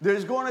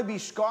 There's going to be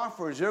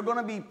scoffers. There are going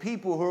to be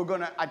people who are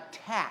going to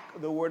attack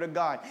the word of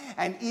God.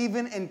 And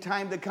even in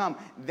time to come,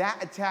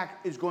 that attack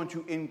is going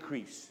to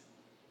increase.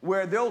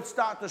 Where they'll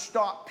start to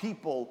stop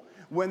people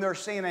when they're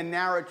saying a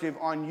narrative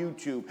on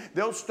YouTube.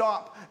 They'll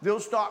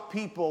stop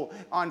people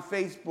on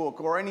Facebook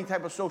or any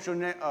type of social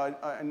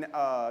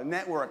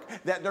network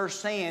that they're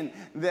saying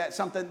that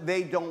something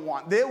they don't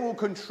want. They will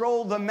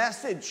control the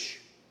message.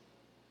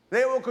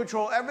 They will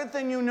control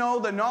everything you know,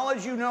 the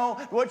knowledge you know,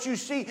 what you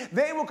see.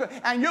 They will,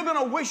 and you're going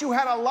to wish you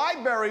had a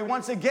library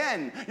once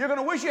again. You're going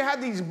to wish you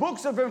had these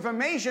books of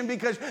information,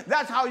 because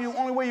that's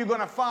only way you're going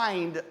to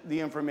find the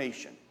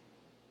information.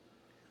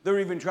 They're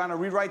even trying to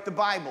rewrite the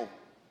Bible.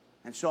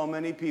 And so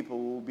many people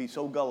will be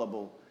so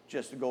gullible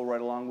just to go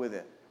right along with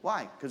it.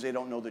 Why? Because they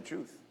don't know the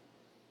truth.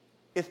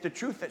 It's the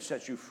truth that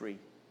sets you free.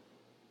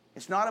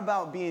 It's not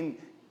about being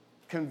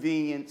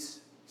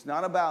convenience. It's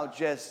not about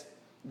just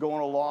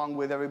going along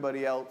with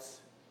everybody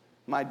else.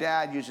 My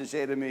dad used to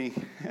say to me,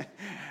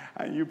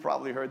 and you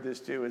probably heard this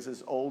too, it's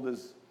as old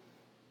as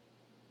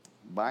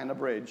buying a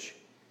bridge.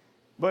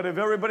 But if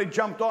everybody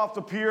jumped off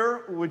the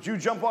pier, would you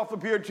jump off the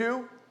pier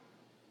too?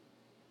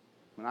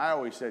 And I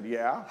always said,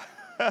 yeah.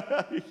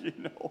 You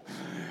know.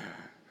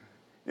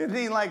 It'd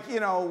be like,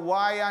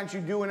 why aren't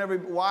you doing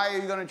why are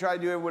you going to try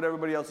to do what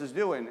everybody else is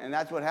doing? And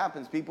that's what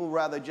happens. People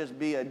rather just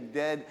be a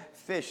dead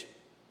fish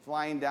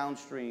flying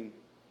downstream.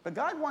 But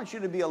God wants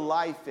you to be a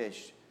live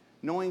fish,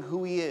 knowing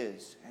who He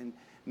is, and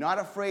not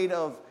afraid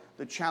of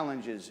the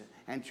challenges,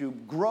 and to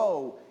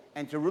grow,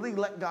 and to really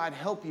let God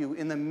help you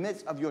in the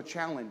midst of your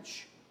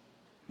challenge.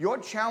 Your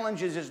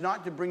challenge is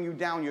not to bring you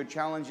down. Your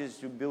challenge is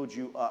to build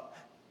you up,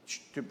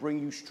 to bring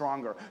you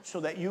stronger, so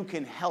that you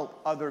can help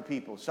other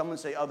people. Someone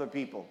say other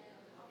people.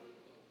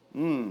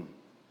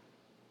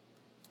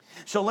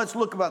 So let's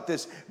look about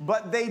this.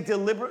 But they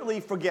deliberately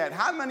forget.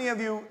 How many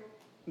of you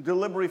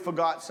deliberately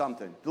forgot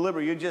something?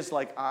 Deliberately, you're just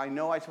like, I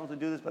know I'm supposed to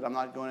do this, but I'm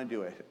not going to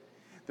do it.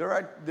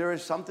 There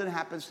is something that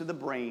happens to the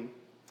brain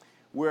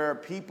where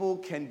people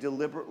can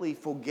deliberately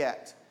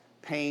forget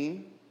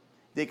pain.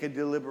 They could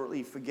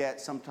deliberately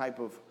forget some type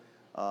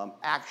of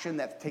action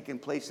that's taken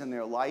place in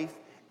their life.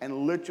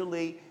 And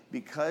literally,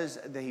 because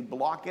they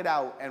block it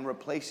out and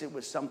replace it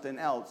with something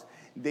else,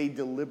 they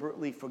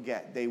deliberately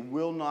forget. They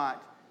will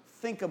not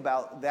think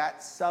about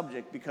that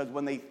subject, because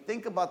when they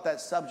think about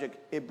that subject,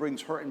 it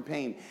brings hurt and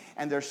pain.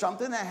 And there's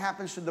something that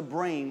happens to the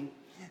brain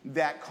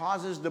that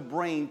causes the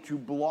brain to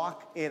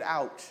block it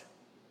out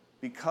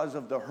because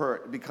of the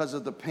hurt, because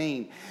of the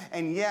pain.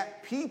 And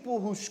yet, people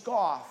who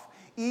scoff,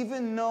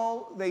 even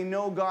though they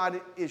know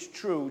God is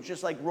true,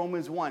 just like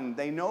Romans 1,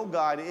 they know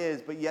God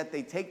is, but yet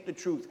they take the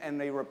truth and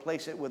they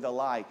replace it with a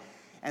lie.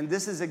 And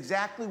this is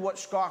exactly what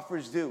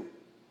scoffers do.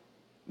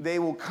 They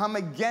will come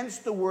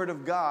against the Word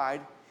of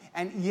God,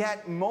 and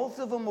yet most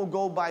of them will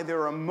go by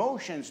their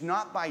emotions,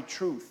 not by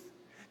truth.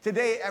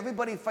 Today,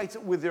 everybody fights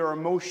it with their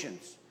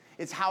emotions.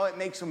 It's how it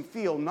makes them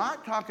feel.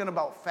 Not talking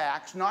about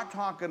facts, not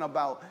talking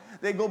about,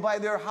 they go by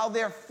how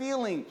they're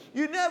feeling.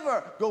 You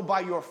never go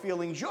by your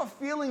feelings. Your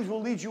feelings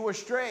will lead you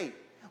astray.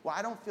 Well,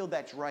 I don't feel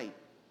that's right.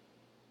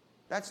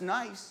 That's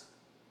nice.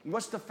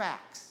 What's the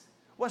facts?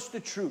 What's the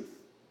truth?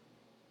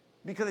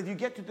 Because if you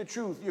get to the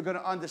truth, you're going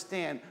to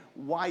understand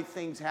why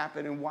things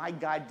happen and why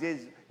God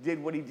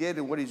did what He did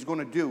and what He's going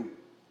to do.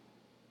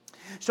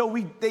 So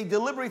they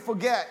deliberately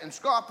forget, and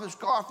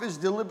scoffers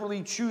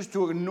deliberately choose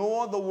to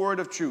ignore the word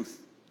of truth.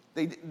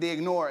 They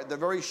ignore it, the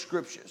very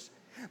scriptures.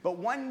 But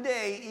one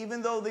day,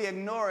 even though they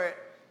ignore it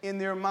in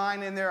their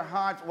mind and their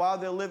hearts while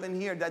they're living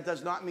here, that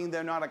does not mean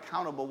they're not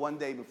accountable one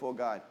day before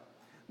God.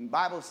 The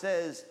Bible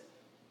says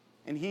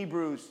in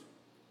Hebrews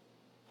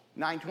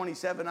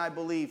 9:27, I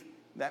believe,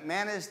 that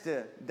man is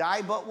to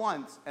die but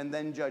once and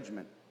then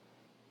judgment.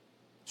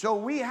 So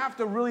we have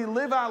to really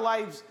live our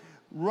lives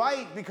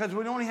right, because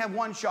we only have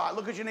one shot.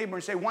 Look at your neighbor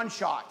and say, one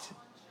shot.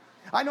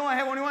 I know I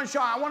have only one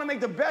shot. I want to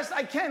make the best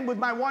I can with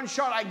my one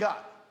shot I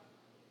got.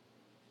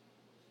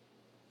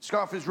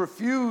 Scoffers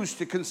refuse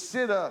to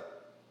consider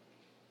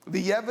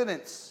the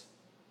evidence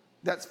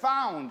that's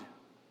found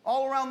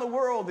all around the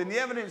world, and the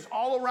evidence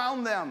all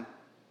around them.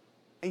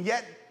 And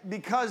yet,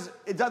 because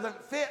it doesn't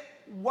fit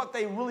what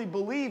they really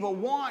believe or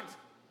want,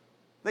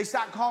 they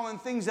start calling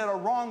things that are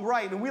wrong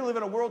right. And we live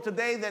in a world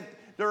today that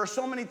there are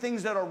so many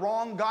things that are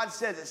wrong. God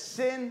said it's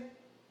sin.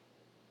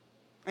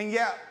 And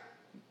yet,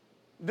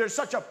 there's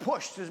such a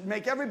push to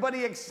make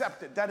everybody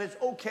accept it, that it's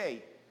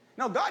okay.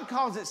 No, God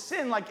calls it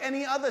sin like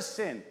any other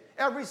sin.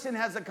 Every sin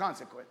has a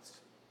consequence.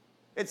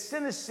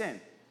 Sin is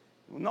sin.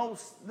 No,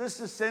 this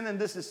is sin and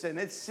this is sin.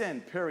 It's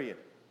sin, period.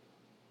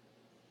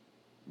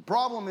 The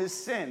problem is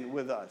sin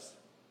with us.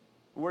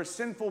 We're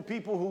sinful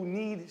people who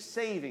need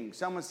saving.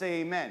 Someone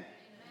say amen. Amen.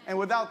 And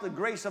without the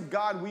grace of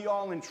God, we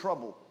all in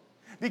trouble.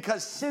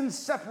 Because sin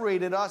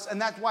separated us, and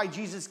that's why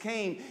Jesus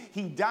came.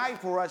 He died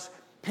for us,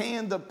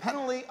 paying the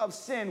penalty of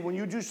sin. When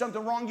you do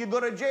something wrong, you go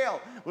to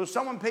jail. Well,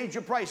 someone paid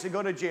your price to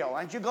go to jail.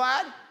 Aren't you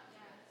glad? Yes.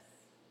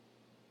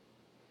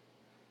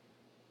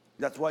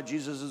 That's what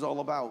Jesus is all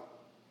about.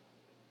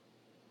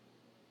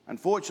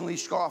 Unfortunately,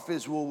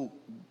 scoffers will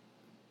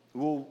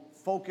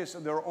focus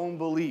on their own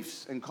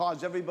beliefs and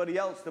cause everybody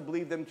else to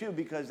believe them too,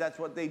 because that's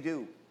what they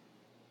do.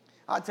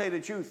 I'll tell you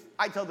the truth.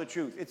 I tell the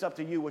truth. It's up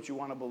to you what you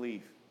want to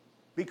believe,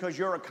 because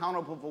you're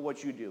accountable for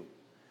what you do.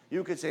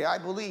 You could say, I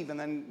believe, and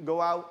then go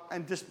out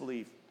and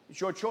disbelieve. It's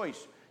your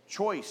choice.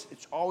 Choice.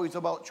 It's always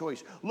about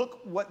choice.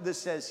 Look what this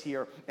says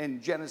here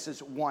in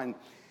Genesis 1.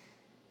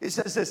 It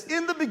says this: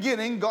 in the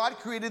beginning, God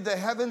created the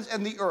heavens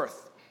and the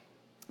earth.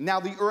 Now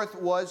the earth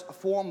was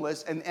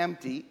formless and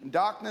empty.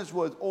 Darkness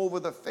was over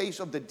the face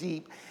of the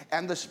deep,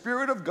 and the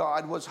Spirit of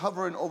God was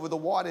hovering over the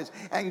waters.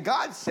 And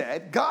God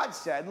said,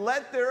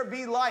 let there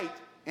be light.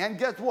 And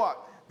guess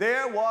what?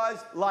 There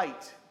was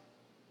light.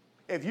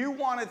 If you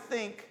want to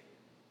think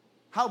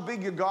how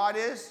big your God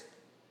is,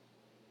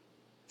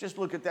 just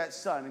look at that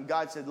sun. And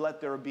God said,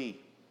 let there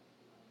be.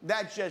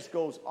 That just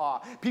goes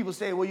off. People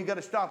say, well, you got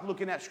to stop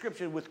looking at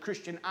Scripture with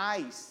Christian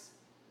eyes.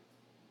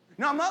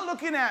 No, I'm not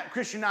looking at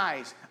Christian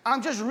eyes.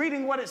 I'm just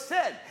reading what it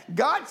said.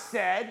 God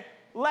said,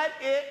 let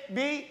it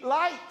be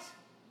light.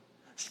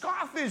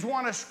 Scoffers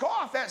want to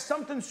scoff at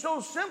something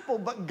so simple,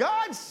 but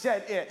God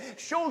said it.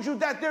 Shows you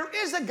that there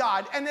is a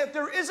God, and if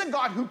there is a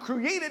God who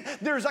created,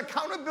 there's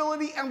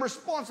accountability and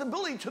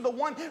responsibility to the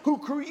one who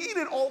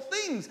created all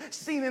things,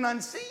 seen and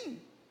unseen.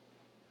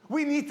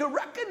 We need to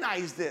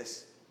recognize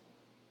this.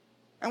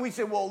 And we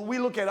say, well, we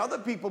look at other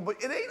people, but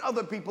it ain't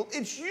other people.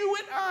 It's you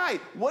and I.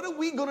 What are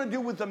we going to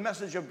do with the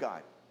message of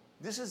God?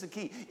 This is the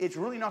key. It's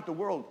really not the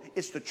world.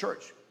 It's the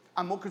church.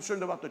 I'm more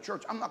concerned about the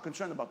church. I'm not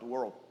concerned about the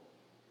world.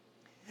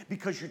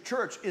 Because your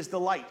church is the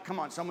light. Come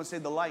on, someone say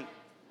the light.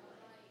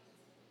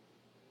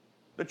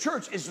 The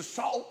church is the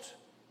salt.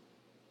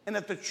 And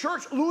if the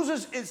church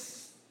loses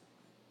its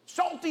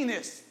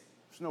saltiness,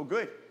 it's no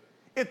good.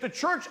 If the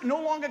church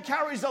no longer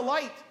carries the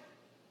light,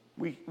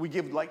 we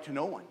give light to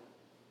no one.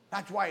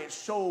 That's why it's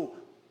so,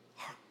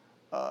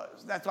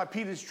 that's why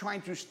Peter's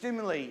trying to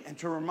stimulate and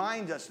to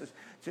remind us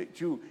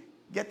to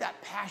get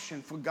that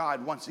passion for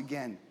God once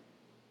again.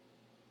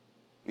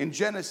 In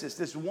Genesis,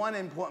 this one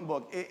important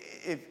book,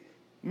 if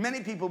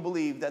many people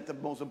believe that the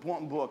most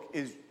important book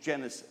is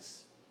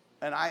Genesis.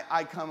 And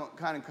I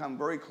come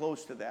very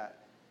close to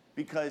that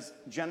because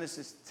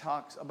Genesis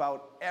talks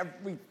about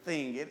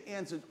everything. It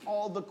answers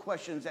all the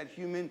questions that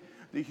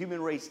the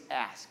human race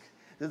asks.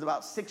 There's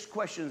about 6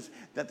 questions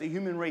that the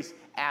human race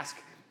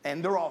asks,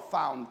 and they're all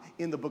found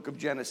in the book of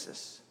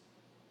Genesis.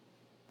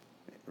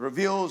 It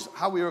reveals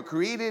how we were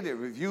created. It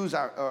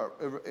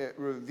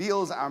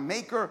reveals our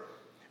maker,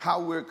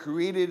 how we're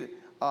created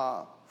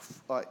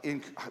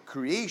in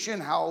creation,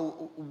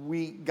 how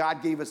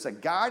God gave us a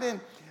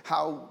garden,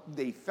 how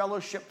they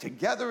fellowship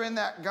together in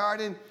that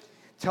garden.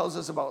 Tells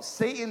us about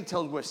Satan,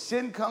 tells where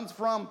sin comes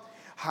from,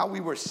 how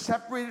we were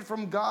separated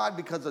from God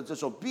because of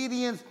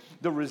disobedience,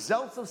 the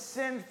results of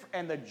sin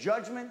and the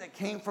judgment that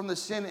came from the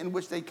sin in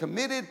which they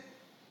committed,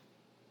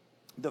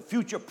 the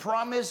future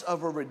promise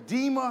of a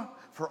redeemer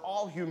for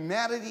all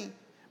humanity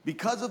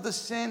because of the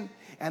sin,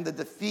 and the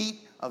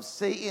defeat of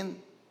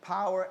Satan,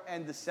 power,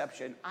 and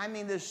deception. I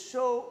mean, there's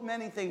so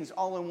many things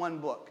all in one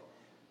book.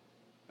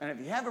 And if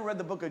you haven't read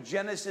the book of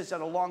Genesis in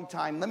a long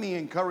time, let me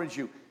encourage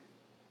you.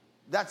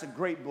 That's a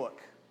great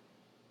book.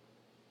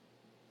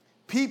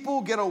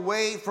 People get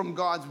away from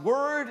God's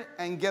word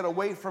and get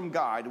away from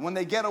God. When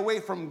they get away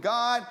from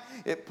God,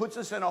 it puts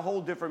us in a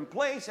whole different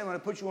place. And when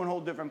it puts you in a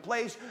whole different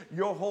place,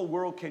 your whole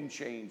world can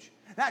change.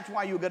 That's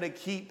why you're going to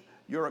keep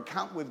your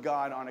account with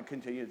God on a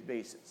continuous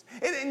basis.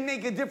 It didn't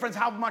make a difference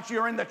how much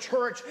you're in the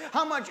church,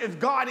 how much is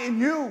God in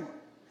you.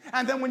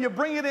 And then when you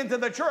bring it into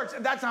the church,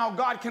 that's how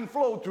God can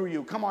flow through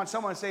you. Come on,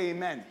 someone say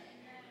amen.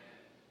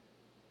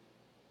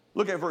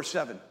 Look at verse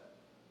 7.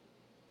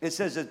 It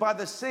says that by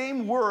the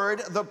same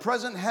word, the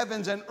present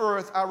heavens and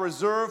earth are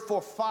reserved for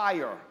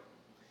fire,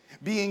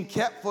 being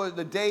kept for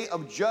the day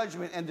of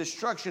judgment and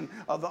destruction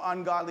of the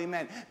ungodly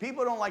men.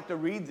 People don't like to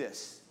read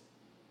this.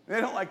 They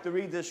don't like to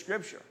read this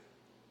scripture.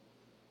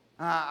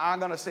 I'm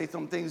going to say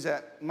some things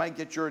that might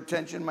get your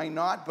attention, might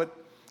not,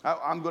 but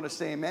I'm going to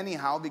say them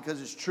anyhow because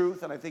it's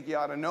truth and I think you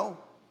ought to know.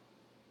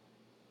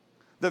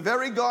 The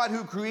very God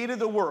who created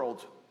the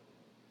world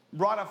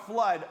brought a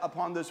flood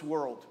upon this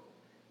world.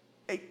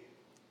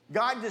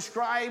 God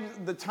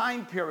described the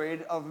time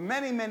period of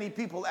many, many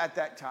people at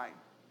that time.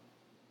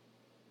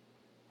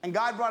 And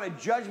God brought a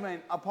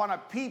judgment upon a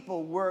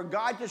people where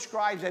God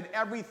describes that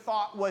every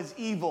thought was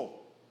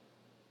evil.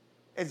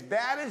 As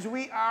bad as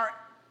we are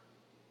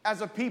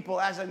as a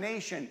people, as a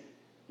nation,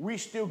 we're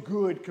still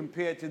good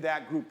compared to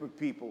that group of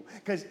people.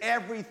 Because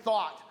every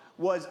thought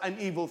was an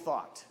evil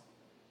thought.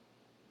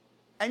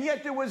 And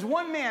yet there was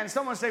one man,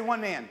 someone say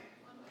one man.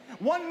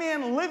 One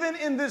man living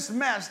in this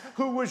mess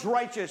who was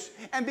righteous.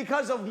 And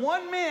because of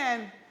one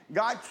man,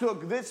 God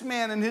took this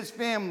man and his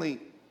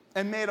family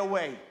and made a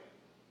way.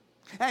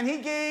 And he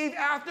gave,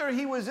 after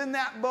he was in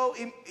that boat,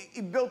 he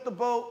built the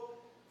boat.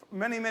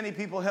 Many, many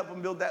people helped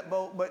him build that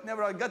boat. But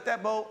never, I got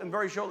that boat, and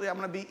very shortly I'm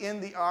going to be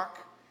in the ark.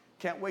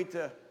 Can't wait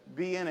to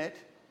be in it.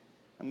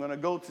 I'm going to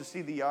go to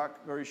see the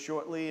ark very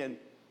shortly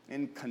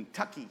in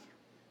Kentucky.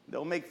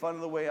 They'll make fun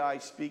of the way I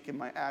speak in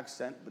my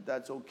accent, but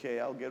that's okay.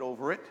 I'll get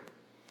over it.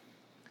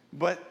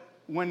 But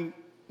when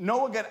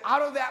Noah got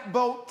out of that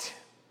boat,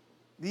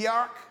 the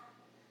ark,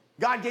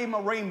 God gave him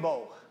a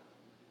rainbow.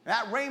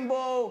 That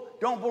rainbow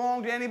don't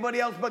belong to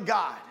anybody else but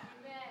God.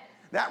 Amen.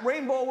 That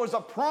rainbow was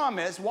a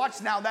promise.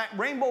 Watch now, that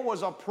rainbow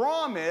was a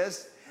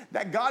promise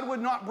that God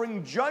would not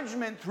bring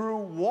judgment through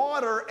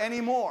water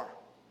anymore.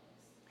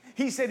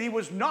 He said he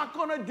was not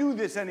going to do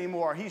this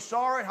anymore. He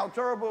saw it, how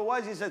terrible it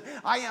was. He said,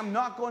 I am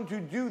not going to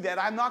do that.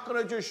 I'm not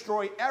going to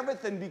destroy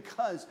everything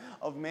because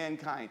of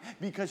mankind,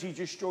 because he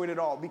destroyed it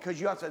all. Because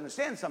you have to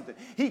understand something.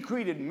 He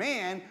created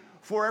man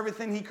for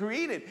everything he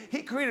created.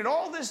 He created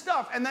all this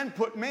stuff and then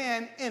put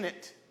man in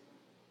it.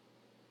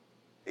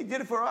 He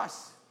did it for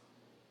us.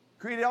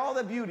 Created all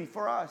the beauty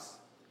for us.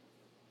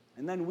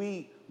 And then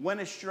we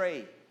went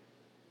astray.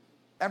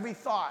 Every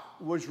thought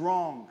was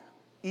wrong,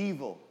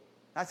 evil.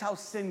 That's how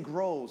sin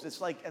grows. It's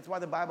like, that's why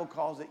the Bible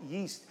calls it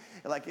yeast.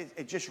 Like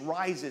it just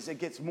rises. It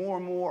gets more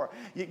and more.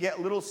 You get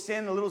a little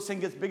sin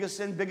gets bigger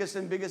sin, bigger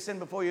sin, bigger sin.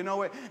 Before you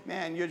know it,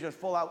 man, you're just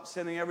full out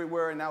sinning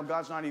everywhere, and now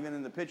God's not even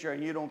in the picture,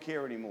 and you don't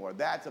care anymore.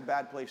 That's a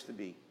bad place to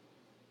be.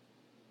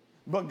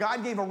 But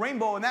God gave a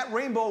rainbow, and that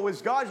rainbow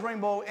was God's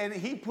rainbow, and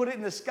he put it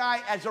in the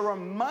sky as a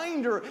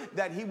reminder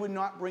that he would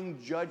not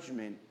bring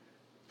judgment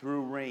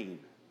through rain.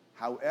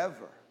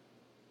 However,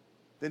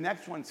 the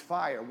next one's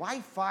fire. Why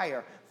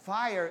fire?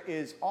 Fire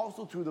is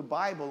also through the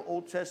Bible,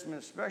 Old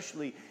Testament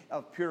especially,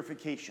 of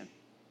purification.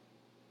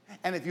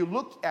 And if you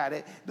look at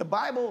it, the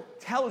Bible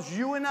tells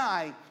you and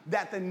I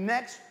that the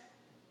next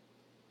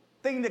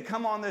thing to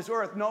come on this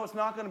earth, no, it's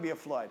not going to be a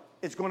flood.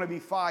 It's going to be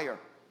fire.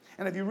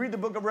 And if you read the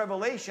book of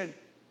Revelation,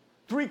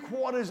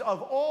 3/4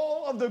 of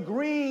all of the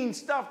green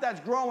stuff that's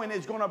growing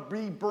is going to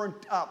be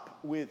burnt up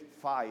with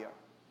fire.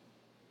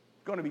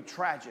 It's going to be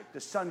tragic.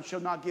 The sun shall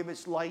not give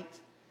its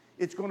light.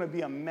 It's going to be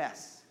a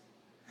mess.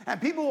 And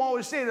people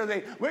always say that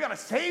we're going to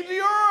save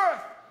the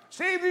earth.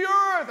 Save the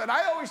earth. And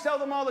I always tell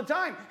them all the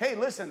time, hey,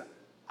 listen,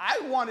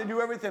 I want to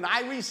do everything.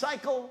 I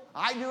recycle.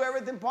 I do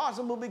everything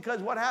possible because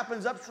what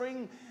happens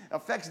upstream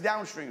affects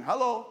downstream.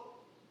 Hello.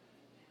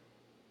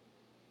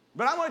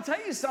 But I want to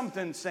tell you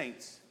something,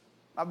 saints.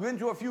 I've been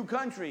to a few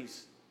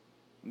countries.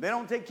 They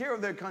don't take care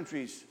of their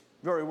countries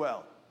very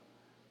well.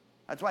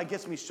 That's why it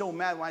gets me so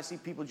mad when I see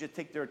people just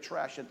take their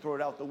trash and throw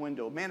it out the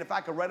window. Man, if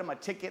I could write them a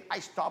ticket, I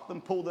stop them,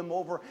 pull them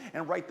over,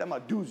 and write them a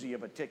doozy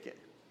of a ticket.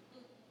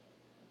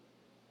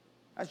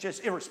 That's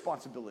just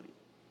irresponsibility.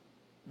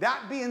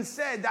 That being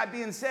said, that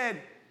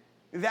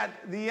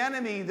the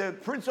enemy, the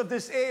prince of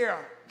this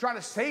air, trying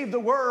to save the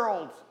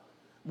world,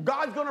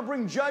 God's going to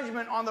bring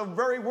judgment on the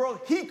very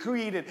world he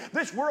created.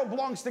 This world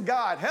belongs to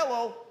God.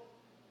 Hello.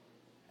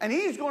 And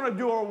he's going to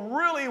do a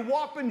really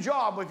whopping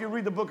job if you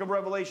read the book of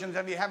Revelations.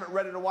 If you haven't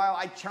read it in a while,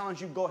 I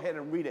challenge you, go ahead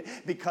and read it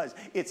because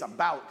it's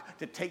about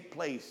to take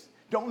place.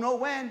 Don't know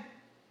when.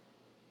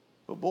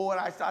 But boy, when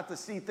I start to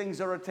see things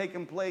that are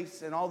taking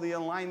place and all the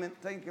alignment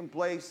taking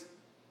place,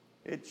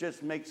 it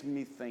just makes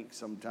me think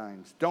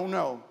sometimes. Don't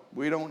know.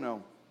 We don't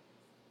know.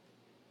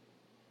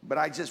 But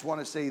I just want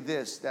to say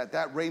this,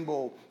 that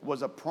rainbow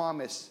was a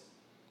promise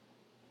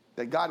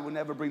that God would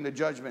never bring the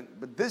judgment.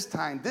 But this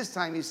time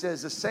he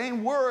says the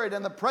same word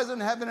and the present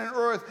heaven and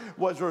earth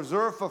was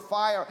reserved for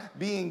fire,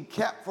 being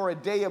kept for a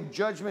day of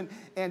judgment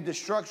and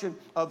destruction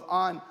of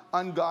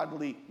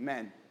ungodly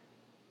men.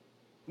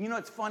 You know,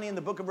 it's funny in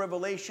the book of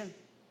Revelation,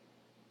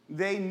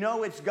 they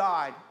know it's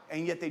God,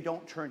 and yet they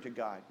don't turn to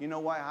God. You know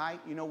why?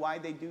 You know why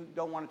they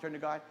don't want to turn to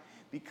God?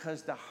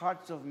 Because the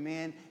hearts of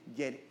man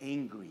get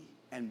angry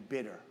and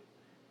bitter.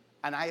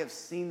 And I have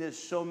seen this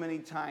so many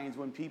times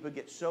when people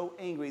get so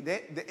angry.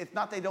 It's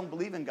not they don't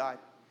believe in God.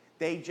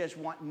 They just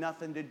want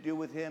nothing to do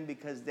with him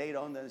because they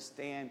don't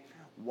understand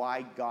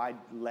why God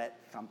let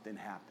something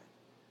happen.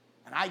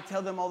 And I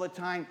tell them all the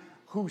time,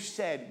 who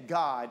said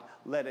God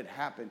let it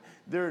happen?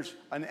 There's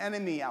an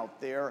enemy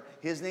out there.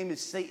 His name is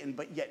Satan,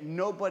 but yet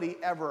nobody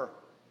ever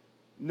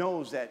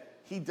knows that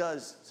he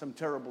does some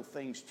terrible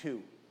things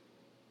too.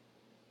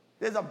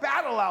 There's a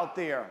battle out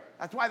there.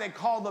 That's why they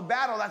call the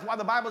battle. That's why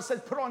the Bible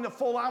says put on the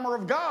full armor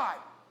of God.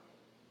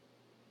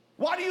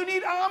 Why do you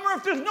need armor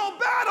if there's no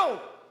battle?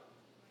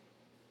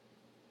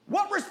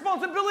 What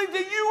responsibility do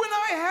you and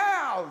I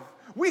have?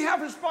 We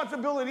have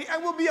responsibility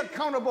and we'll be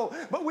accountable.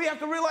 But we have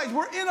to realize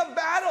we're in a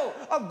battle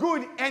of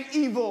good and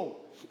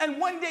evil.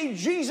 And one day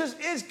Jesus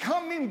is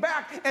coming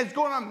back and is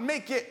going to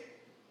make it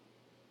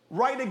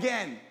right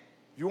again.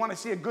 If you want to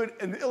see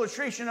an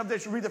illustration of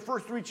this, read the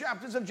first 3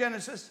 chapters of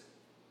Genesis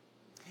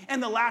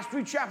and the last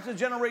 3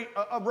 chapters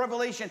of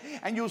Revelation,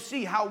 and you'll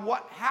see how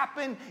what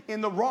happened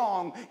in the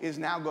wrong is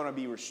now going to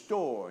be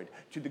restored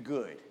to the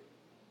good.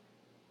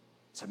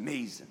 It's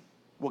amazing.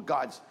 Well,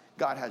 God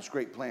has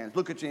great plans.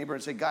 Look at your neighbor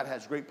and say, God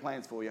has great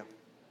plans for you.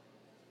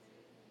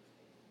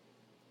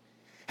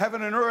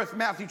 Heaven and earth,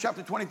 Matthew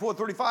chapter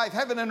 24:35,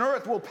 heaven and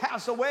earth will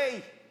pass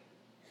away,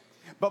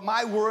 but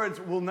my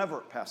words will never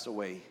pass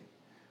away.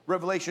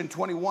 Revelation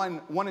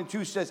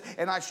 21:1-2 says,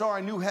 and I saw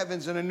a new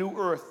heavens and a new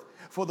earth,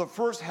 for the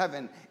first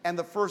heaven and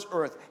the first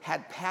earth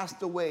had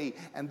passed away,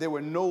 and there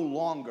were no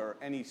longer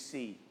any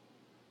sea.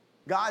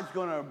 God's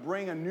going to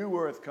bring a new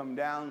earth come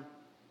down,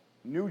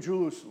 New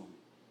Jerusalem.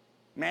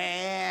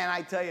 Man,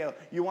 I tell you,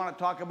 you want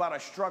to talk about a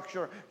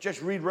structure,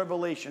 just read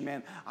Revelation,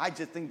 man. I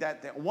just think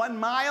that 1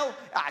 mile,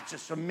 it's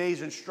just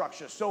amazing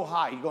structure, so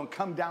high, you're going to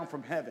come down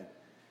from heaven.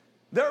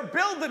 They're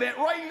building it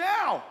right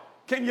now.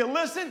 Can you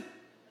listen?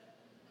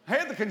 I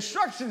had the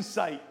construction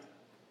site.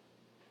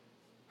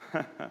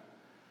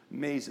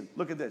 Amazing.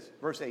 Look at this,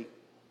 verse 8.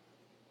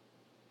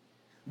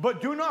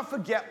 But do not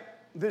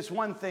forget this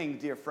one thing,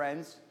 dear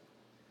friends.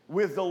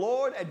 With the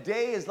Lord, a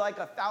day is like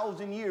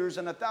 1,000 years,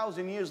 and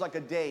 1,000 years like a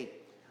day.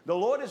 The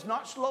Lord is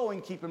not slow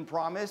in keeping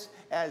promise,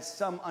 as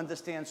some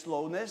understand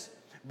slowness,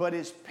 but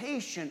is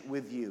patient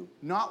with you,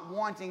 not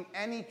wanting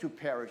any to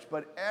perish,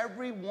 but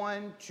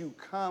everyone to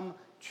come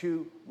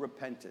to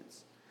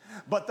repentance.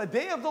 But the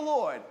day of the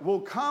Lord will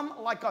come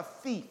like a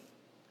thief.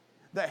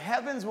 The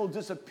heavens will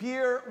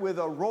disappear with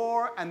a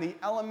roar, and the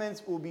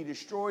elements will be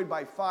destroyed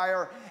by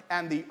fire,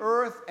 and the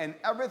earth and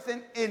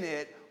everything in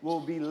it will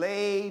be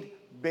laid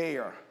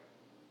bare.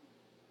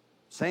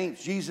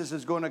 Saints, Jesus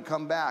is going to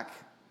come back.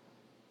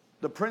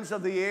 The prince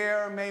of the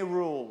air may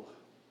rule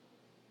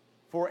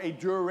for a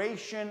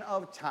duration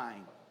of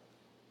time,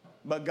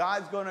 but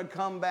God's going to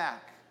come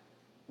back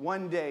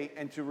one day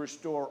and to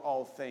restore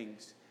all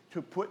things,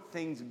 to put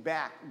things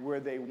back where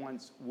they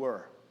once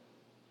were.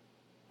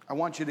 I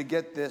want you to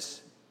get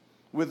this.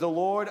 With the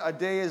Lord, a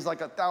day is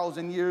like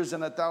 1,000 years,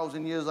 and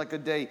 1,000 years like a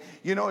day.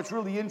 You know, it's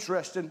really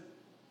interesting.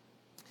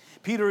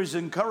 Peter is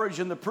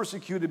encouraging the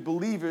persecuted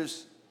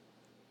believers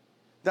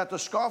that the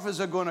scoffers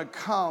are going to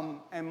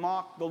come and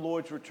mock the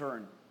Lord's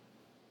return.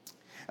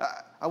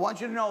 I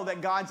want you to know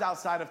that God's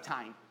outside of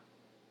time.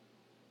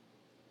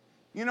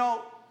 You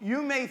know,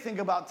 you may think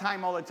about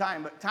time all the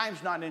time, but time's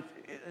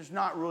it's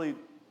not really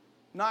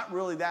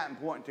that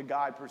important to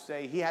God per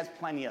se. He has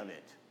plenty of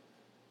it.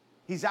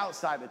 He's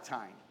outside of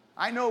time.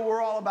 I know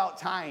we're all about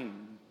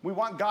time. We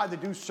want God to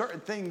do certain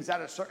things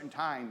at a certain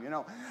time, you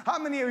know. How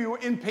many of you are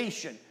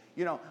impatient?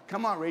 You know,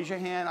 come on, raise your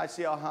hand. I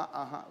see,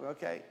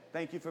 okay.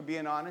 Thank you for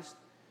being honest.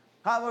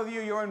 How many of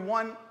you,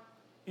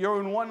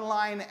 you're in one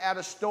line at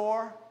a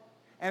store,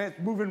 and it's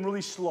moving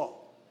really slow.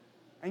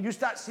 And you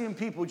start seeing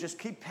people just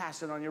keep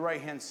passing on your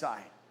right-hand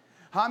side.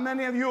 How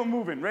many of you are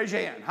moving? Raise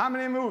your hand. How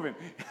many are moving?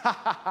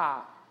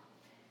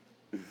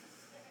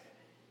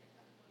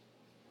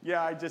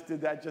 Yeah, I just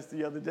did that just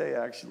the other day,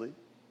 actually.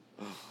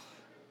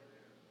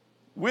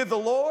 With the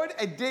Lord,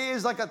 a day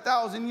is like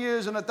 1,000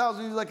 years, and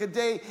 1,000 years like a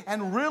day.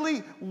 And really,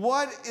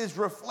 what is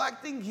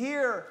reflecting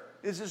here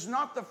is it's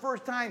not the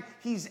first time.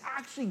 He's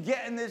actually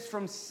getting this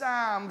from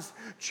Psalms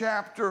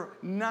chapter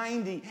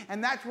 90.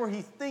 And that's where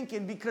he's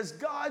thinking, because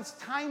God's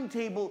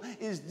timetable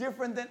is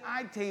different than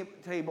our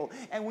table.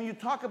 And when you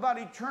talk about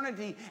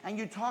eternity and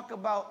you talk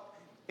about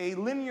a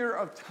linear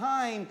of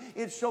time,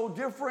 it's so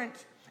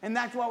different. And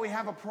that's why we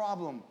have a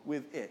problem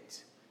with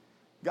it.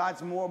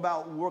 God's more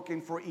about working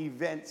for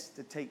events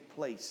to take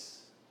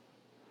place.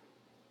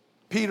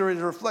 Peter is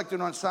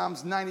reflecting on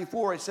Psalms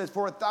 94. It says,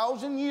 for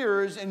 1,000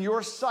 years in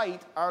your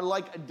sight are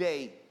like a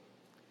day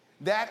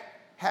that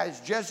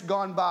has just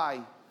gone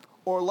by,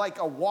 or like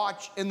a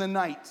watch in the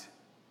night.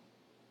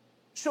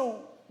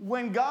 So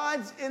when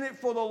God's in it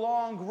for the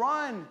long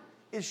run,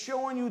 it's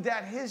showing you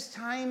that his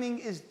timing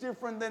is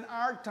different than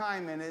our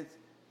time in it,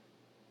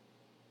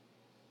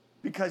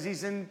 because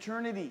he's in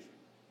eternity.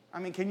 I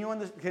mean,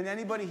 can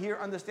anybody here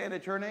understand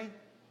eternity?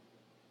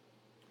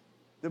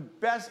 The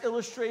best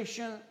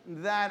illustration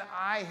that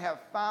I have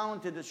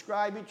found to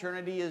describe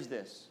eternity is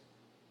this.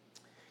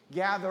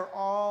 Gather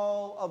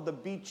all of the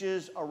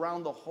beaches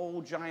around the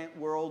whole giant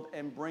world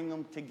and bring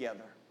them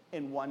together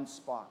in one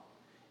spot.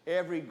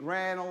 Every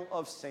granule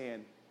of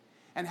sand.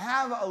 And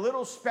have a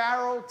little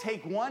sparrow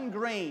take one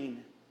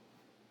grain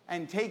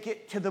and take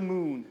it to the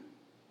moon.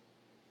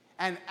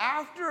 And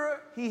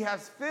after he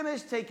has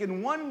finished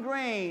taking one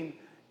grain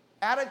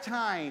at a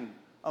time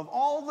of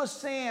all the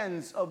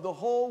sands of the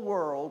whole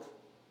world,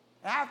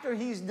 after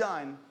he's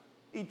done,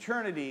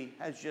 eternity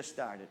has just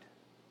started.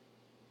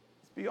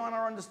 It's beyond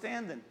our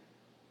understanding.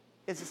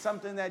 It's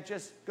something that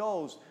just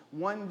goes.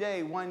 One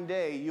day,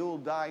 you'll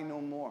die no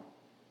more.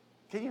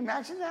 Can you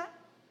imagine that?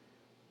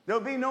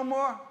 There'll be no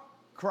more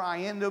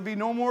crying. There'll be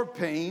no more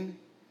pain.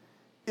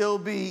 It'll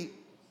be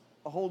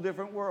a whole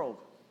different world.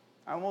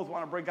 I almost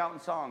want to break out in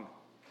song.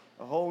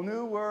 A whole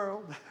new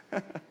world.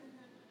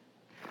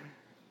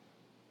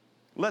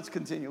 Let's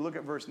continue. Look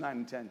at verse 9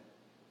 and 10.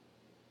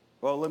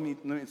 Well, let me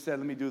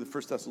do the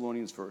 1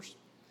 Thessalonians first.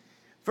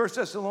 1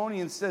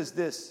 Thessalonians says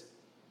this.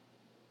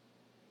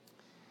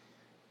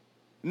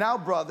 Now,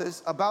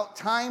 brothers, about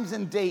times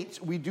and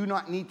dates we do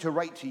not need to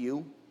write to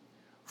you,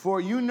 for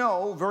you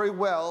know very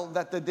well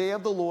that the day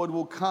of the Lord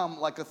will come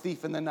like a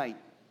thief in the night.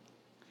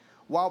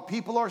 While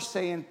people are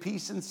saying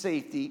peace and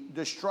safety,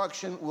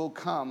 destruction will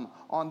come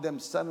on them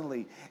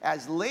suddenly.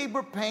 As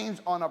labor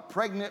pains on a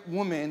pregnant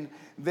woman,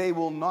 they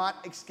will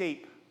not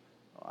escape.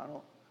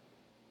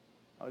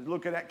 I was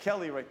looking at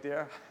Kelly right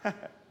there.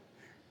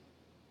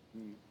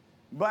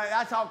 But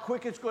that's how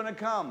quick it's going to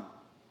come.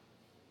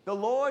 The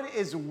Lord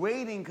is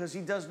waiting because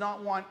he does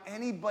not want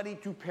anybody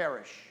to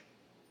perish.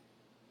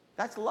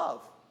 That's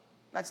love.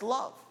 That's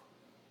love.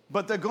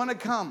 But they're going to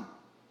come.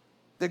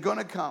 They're going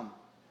to come.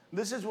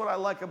 This is what I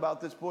like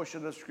about this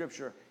portion of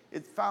Scripture.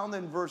 It's found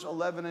in verse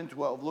 11 and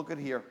 12. Look at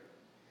here.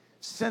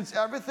 Since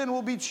everything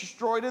will be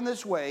destroyed in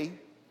this way,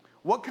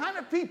 what kind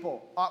of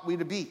people ought we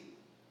to be?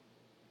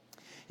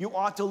 You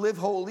ought to live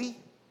holy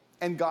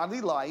and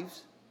godly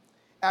lives,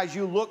 as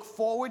you look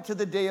forward to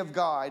the day of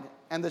God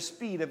and the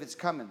speed of its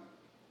coming.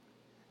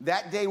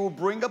 That day will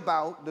bring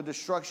about the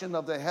destruction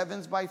of the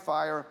heavens by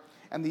fire,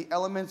 and the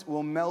elements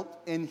will melt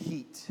in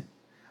heat.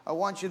 I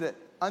want you to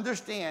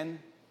understand,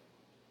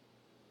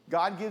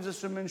 God gives us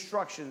some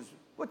instructions.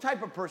 What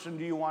type of person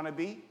do you want to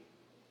be?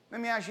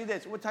 Let me ask you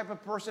this. What type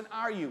of person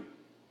are you?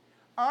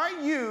 Are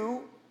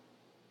you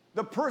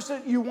the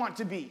person you want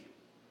to be?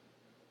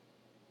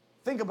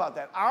 Think about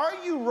that. Are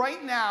you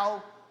right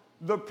now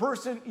the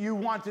person you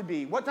want to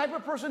be? What type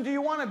of person do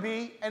you want to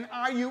be, and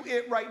are you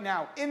it right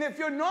now? And if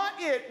you're not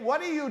it,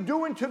 what are you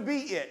doing to be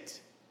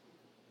it?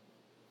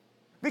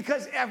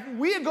 Because if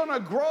we're going to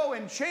grow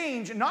and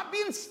change, not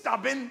being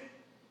stubborn,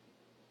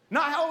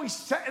 not always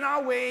set in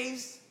our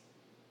ways,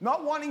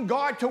 not wanting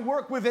God to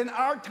work within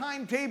our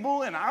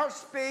timetable and our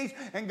space,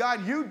 and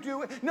God, you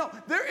do it. No,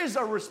 there is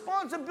a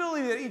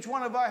responsibility that each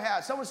one of us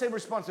has. Someone say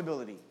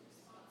responsibility.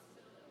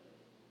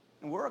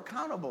 And we're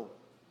accountable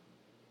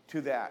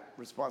to that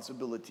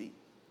responsibility.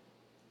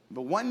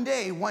 But one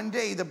day,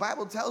 the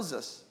Bible tells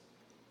us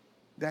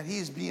that He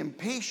is being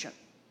patient.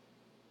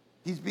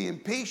 He's being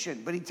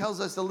patient, but He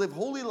tells us to live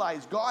holy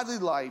lives, godly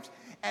lives,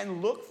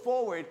 and look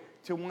forward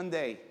to one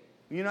day.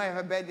 You know, I have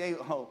a bad day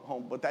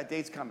home, but that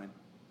day's coming.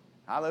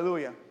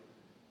 Hallelujah.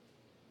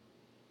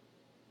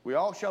 We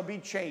all shall be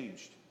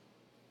changed.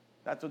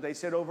 That's what they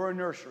said over in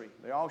nursery.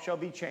 They all shall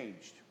be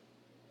changed.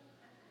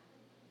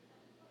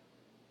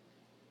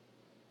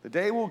 The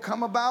day will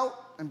come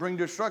about and bring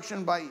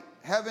destruction by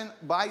heaven,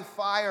 by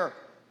fire.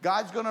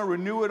 God's going to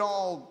renew it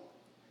all.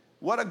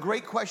 What a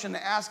great question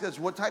to ask us.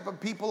 What type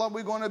of people are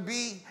we going to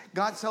be?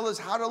 God tells us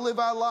how to live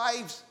our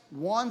lives,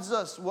 warns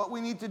us what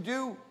we need to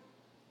do.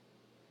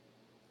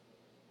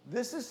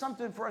 This is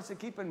something for us to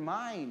keep in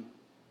mind.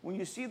 When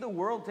you see the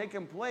world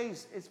taking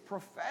place, it's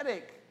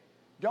prophetic.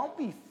 Don't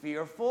be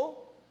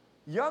fearful.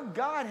 Your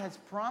God has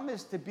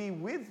promised to be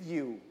with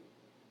you.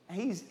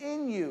 He's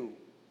in you.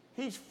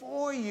 He's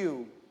for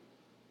you.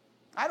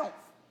 I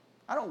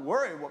don't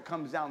worry what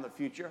comes down the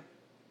future.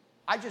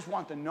 I just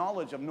want the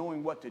knowledge of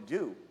knowing what to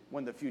do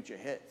when the future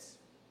hits.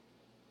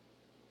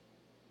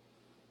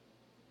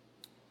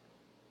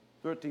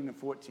 13 and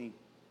 14.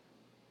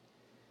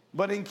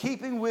 But in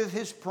keeping with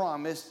His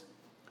promise,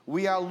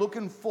 we are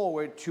looking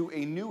forward to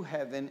a new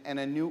heaven and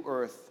a new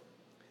earth,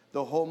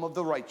 the home of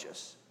the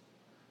righteous.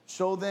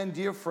 So then,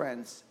 dear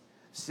friends,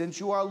 since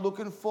you are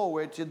looking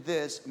forward to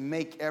this,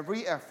 make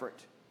every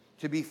effort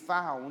to be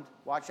found,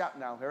 watch out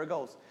now, here it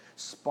goes,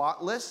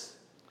 spotless,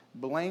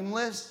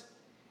 blameless,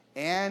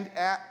 and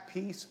at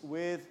peace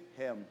with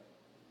Him.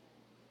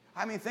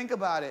 I mean, think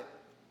about it.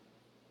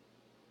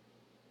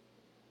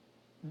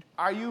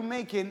 Are you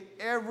making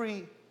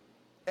every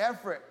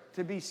effort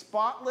to be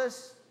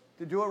spotless,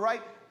 to do it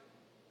right?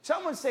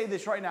 Someone say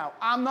this right now.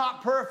 I'm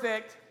not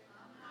perfect,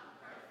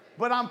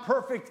 but I'm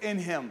perfect in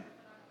Him.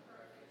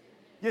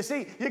 You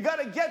see, you got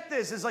to get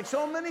this. It's like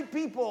so many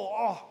people.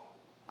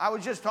 I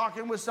was just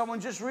talking with someone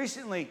just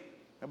recently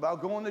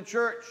about going to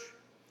church.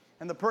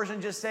 And the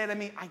person just said to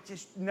me, I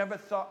just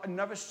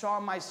never saw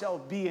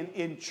myself being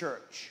in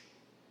church.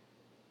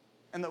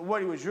 And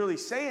what he was really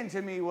saying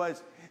to me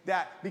was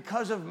that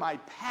because of my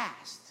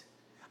past,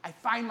 I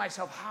find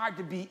myself hard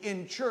to be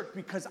in church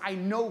because I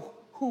know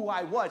who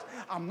I was.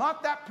 I'm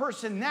not that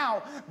person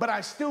now, but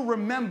I still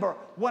remember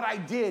what I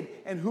did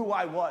and who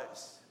I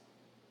was.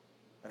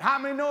 But how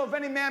many know if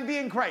any man be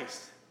in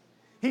Christ,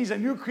 he's a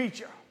new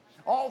creature.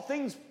 All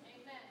things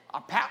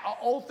are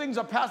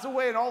passed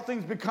away and all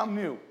things become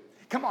new.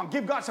 Come on,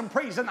 give God some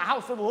praise in the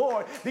house of the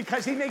Lord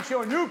because He makes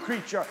you a new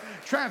creature,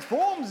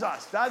 transforms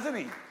us, doesn't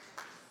He?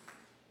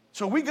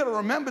 So we got to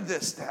remember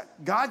this,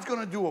 that God's going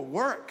to do a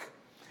work.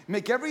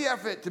 Make every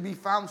effort to be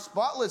found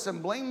spotless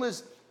and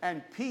blameless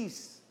and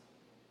peace.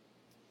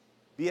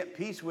 Be at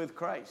peace with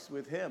Christ,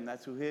 with Him.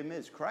 That's who Him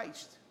is,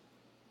 Christ.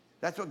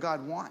 That's what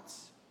God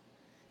wants.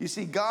 You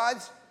see,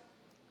 God's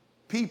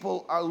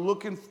people are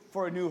looking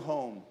for a new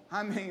home.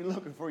 How many are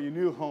looking for your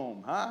new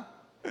home, huh?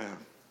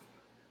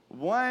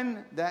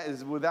 One that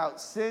is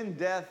without sin,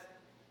 death,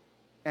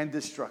 and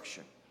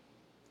destruction.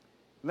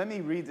 Let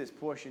me read this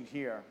portion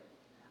here.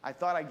 I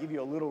thought I'd give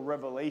you a little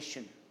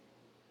revelation,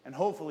 and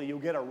hopefully you'll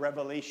get a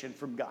revelation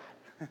from God.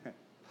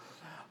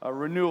 A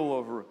renewal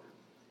over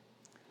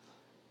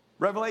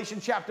Revelation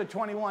chapter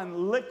 21.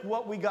 Look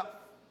what we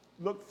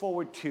look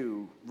forward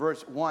to.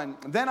 Verse 1.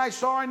 Then I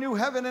saw a new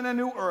heaven and a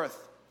new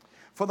earth,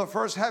 for the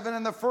first heaven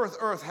and the first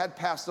earth had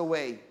passed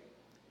away,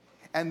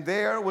 and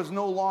there was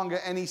no longer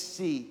any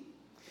sea.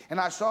 And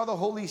I saw the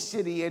holy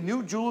city, a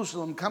new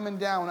Jerusalem, coming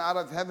down out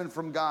of heaven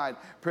from God,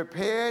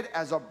 prepared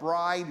as a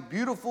bride,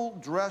 beautiful,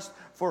 dressed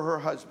for her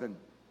husband.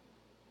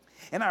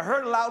 And I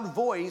heard a loud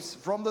voice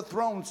from the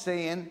throne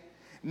saying,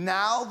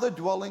 now the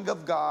dwelling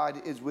of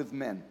God is with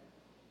men,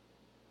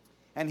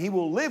 and He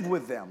will live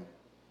with them.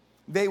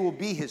 They will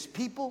be His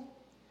people,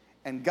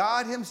 and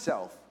God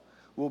Himself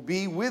will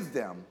be with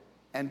them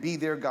and be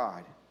their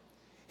God.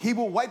 He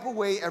will wipe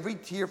away every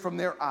tear from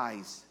their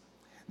eyes.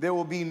 There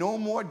will be no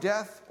more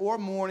death or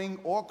mourning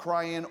or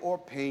crying or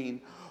pain,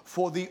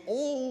 for the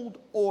old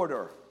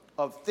order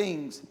of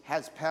things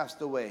has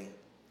passed away.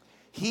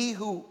 He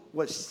who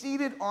was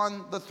seated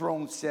on the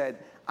throne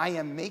said, I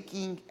am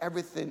making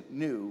everything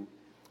new.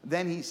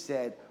 Then he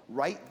said,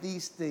 write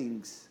these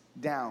things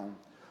down,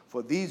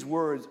 for these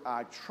words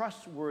are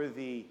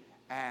trustworthy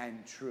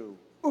and true.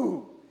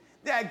 Ooh,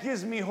 that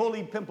gives me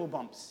holy pimple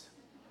bumps.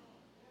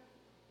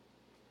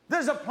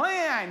 There's a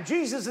plan.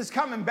 Jesus is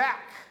coming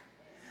back.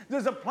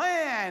 There's a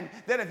plan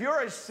that if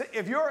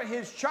you're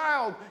his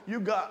child, you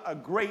got a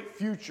great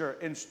future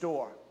in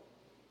store.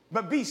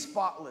 But be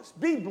spotless,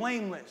 be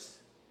blameless.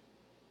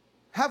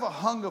 Have a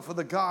hunger for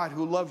the God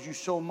who loves you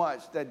so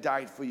much that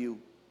died for you.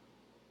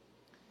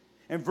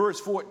 In verse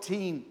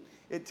 14,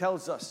 it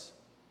tells us,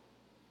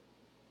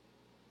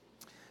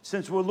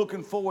 since we're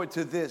looking forward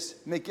to this,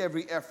 make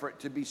every effort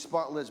to be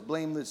spotless,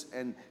 blameless,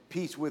 and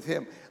peace with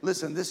him.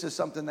 Listen, this is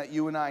something that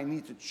you and I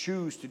need to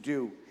choose to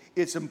do.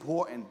 It's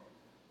important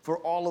for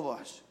all of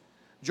us.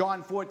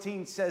 John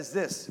 14 says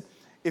this,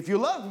 if you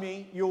love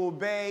me, you'll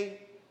obey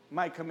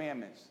my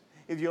commandments.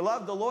 If you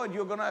love the Lord,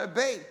 you're going to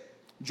obey.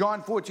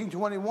 John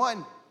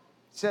 14:21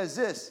 says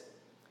this,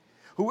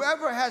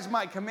 whoever has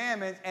my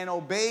commandments and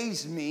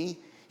obeys me,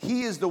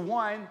 he is the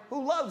one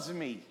who loves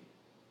me.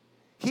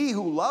 He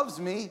who loves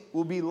me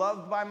will be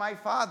loved by my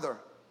Father,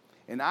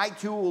 and I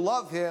too will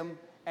love him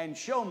and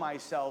show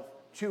myself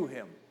to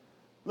him.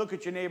 Look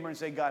at your neighbor and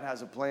say, God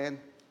has a plan.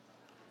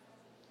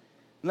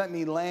 Let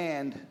me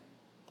land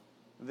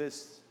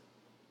this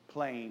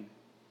plane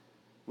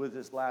with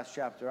this last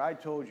chapter. I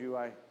told you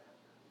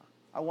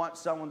I want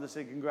someone to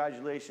say,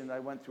 congratulations, I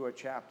went through a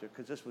chapter,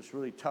 because this was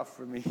really tough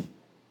for me.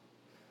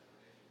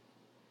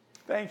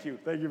 Thank you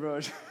very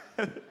much.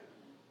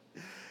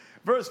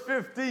 Verse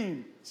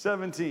 15,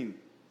 17.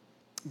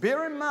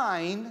 Bear in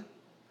mind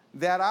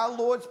that our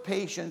Lord's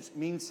patience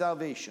means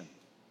salvation.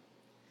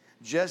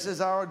 Just as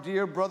our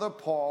dear brother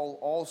Paul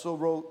also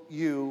wrote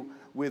you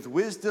with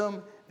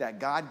wisdom that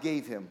God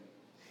gave him.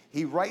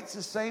 He writes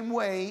the same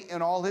way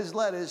in all his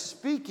letters,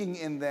 speaking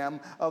in them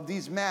of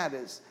these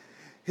matters.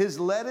 His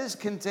letters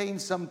contain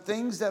some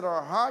things that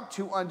are hard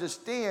to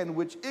understand,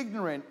 which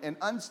ignorant and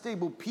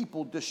unstable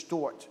people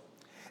distort,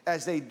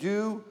 as they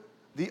do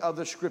the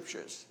other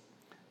scriptures,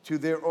 to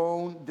their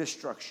own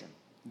destruction.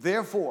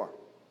 Therefore,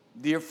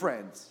 dear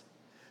friends,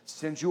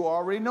 since you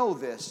already know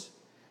this,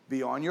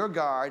 be on your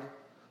guard,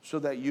 so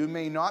that you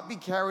may not be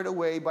carried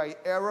away by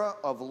error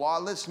of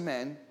lawless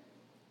men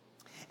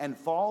and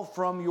fall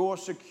from your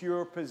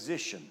secure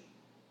position,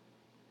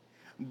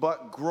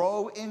 but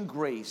grow in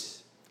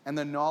grace and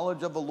the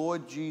knowledge of the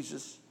Lord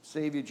Jesus,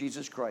 Savior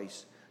Jesus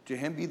Christ. To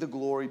him be the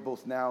glory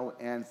both now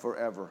and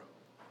forever.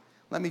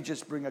 Let me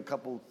just bring a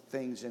couple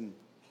things in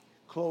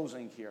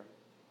closing here.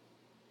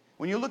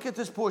 When you look at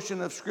this portion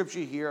of scripture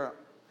here,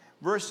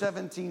 verse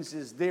 17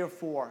 says,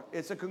 therefore,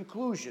 it's a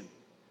conclusion.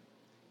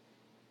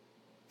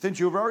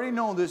 Since you've already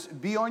known this,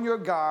 be on your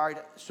guard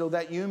so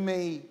that you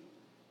may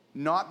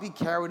not be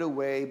carried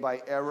away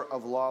by error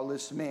of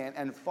lawless man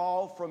and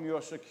fall from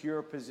your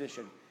secure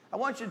position. I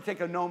want you to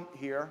take a note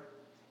here.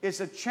 It's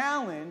a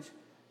challenge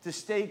to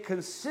stay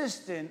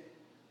consistent,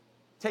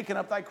 taking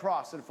up thy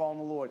cross and following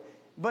the Lord.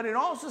 But it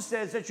also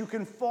says that you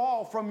can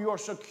fall from your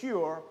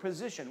secure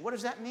position. What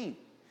does that mean?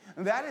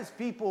 And that is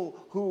people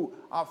who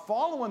are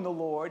following the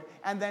Lord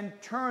and then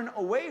turn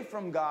away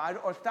from God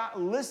or start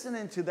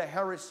listening to the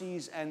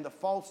heresies and the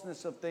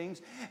falseness of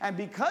things. And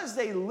because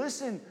they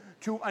listen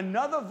to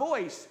another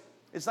voice,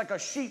 it's like a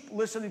sheep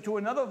listening to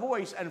another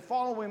voice and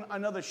following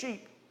another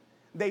sheep,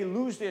 they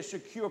lose their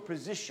secure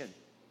position.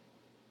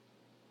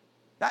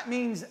 That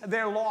means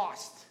they're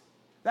lost.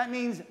 That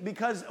means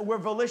because we're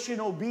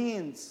volitional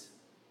beings.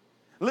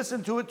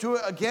 Listen to it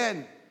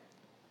again.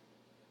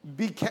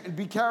 Be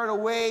carried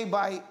away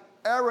by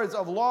errors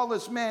of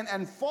lawless men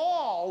and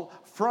fall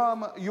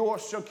from your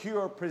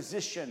secure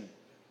position.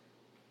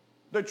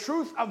 The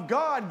truth of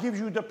God gives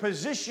you the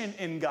position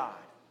in God,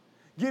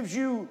 gives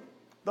you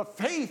the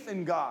faith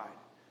in God.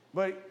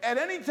 But at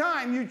any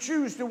time you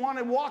choose to want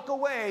to walk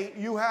away,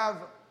 you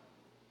have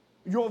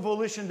your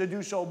volition to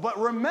do so. But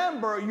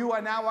remember, you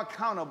are now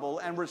accountable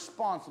and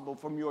responsible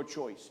from your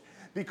choice,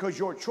 because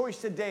your choice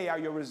today are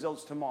your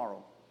results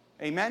tomorrow.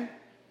 Amen?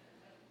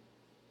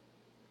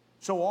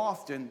 So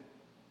often,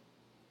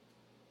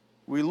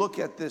 we look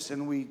at this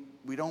and we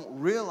don't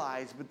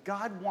realize, but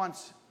God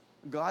wants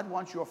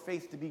your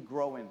faith to be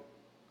growing.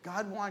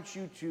 God wants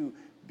you to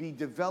be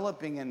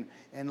developing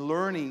and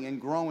learning and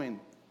growing.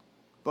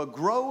 But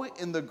grow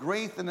in the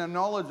grace and the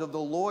knowledge of the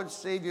Lord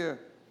Savior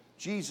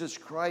Jesus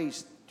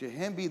Christ. To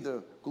him be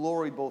the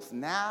glory both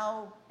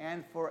now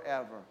and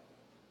forever.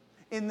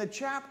 In the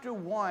chapter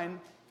 1,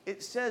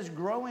 it says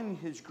grow in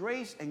his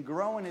grace and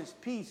grow in his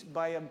peace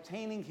by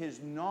obtaining his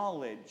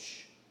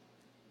knowledge.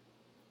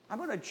 I'm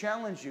going to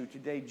challenge you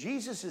today.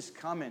 Jesus is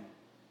coming.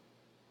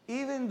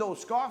 Even though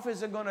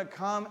scoffers are going to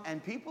come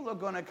and people are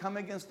going to come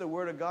against the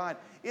word of God,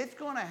 it's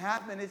going to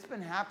happen. It's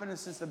been happening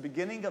since the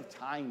beginning of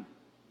time.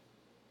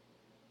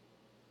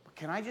 But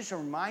can I just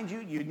remind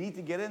you, you need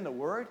to get in the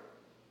word?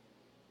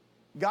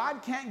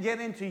 God can't get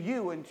into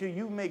you until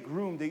you make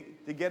room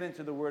to get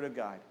into the word of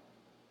God.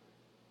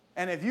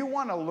 And if you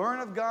want to learn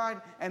of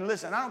God, and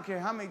listen, I don't care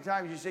how many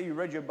times you say you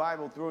read your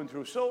Bible through and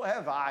through, so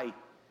have I.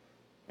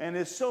 And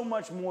there's so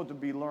much more to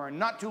be learned.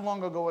 Not too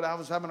long ago, I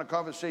was having a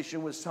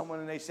conversation with someone,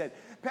 and they said,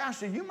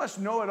 Pastor, you must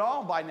know it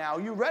all by now.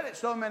 You read it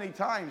so many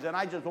times, and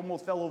I just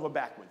almost fell over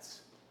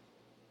backwards.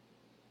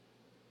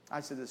 I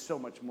said, there's so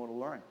much more to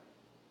learn.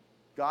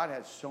 God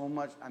has so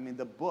much. I mean,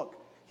 the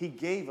book, he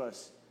gave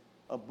us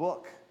a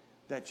book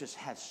that just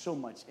has so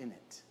much in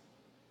it.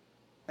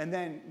 And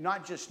then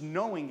not just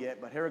knowing it,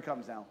 but here it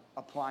comes now,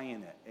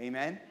 applying it.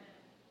 Amen?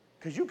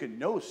 Because you can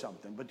know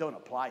something, but don't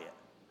apply it.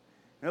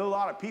 There are a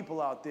lot of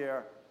people out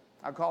there,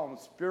 I call them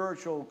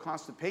spiritual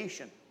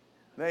constipation.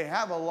 They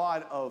have a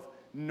lot of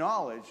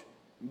knowledge,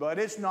 but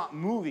it's not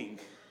moving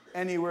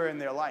anywhere in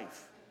their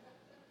life.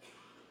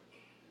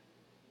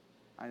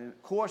 A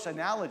coarse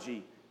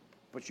analogy,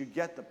 but you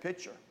get the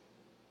picture.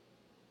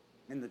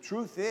 And the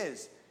truth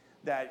is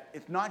that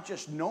it's not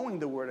just knowing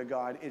the Word of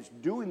God, it's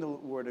doing the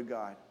Word of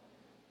God.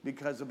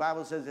 Because the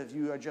Bible says if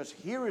you are just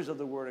hearers of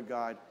the Word of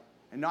God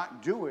and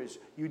not doers,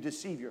 you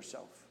deceive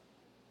yourself.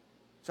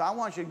 So I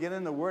want you to get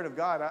in the Word of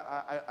God.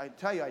 I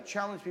tell you, I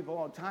challenge people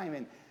all the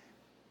time,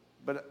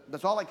 but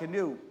that's all I can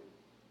do.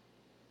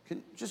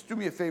 Just do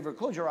me a favor.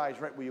 Close your eyes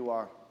right where you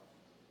are.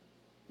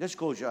 Just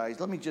close your eyes.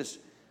 Let me just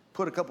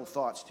put a couple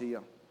thoughts to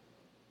you.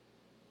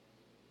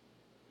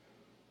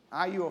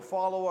 Are you a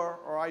follower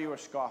or are you a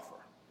scoffer?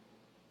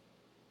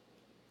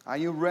 Are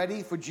you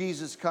ready for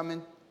Jesus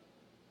coming?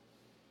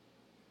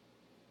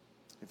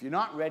 If you're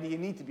not ready, you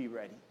need to be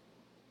ready.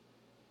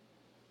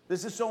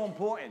 This is so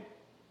important.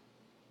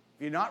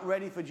 If you're not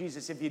ready for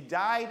Jesus, if you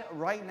died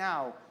right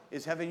now,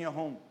 is heaven your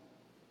home?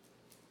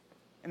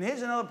 And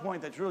here's another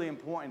point that's really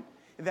important,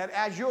 that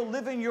as you're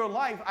living your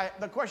life,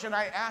 the question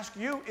I ask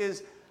you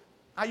is,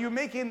 are you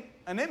making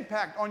an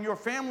impact on your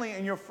family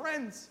and your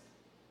friends?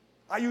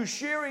 Are you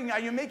sharing? Are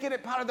you making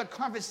it part of the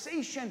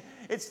conversation?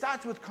 It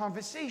starts with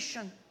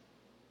conversation.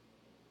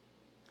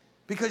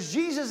 Because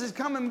Jesus is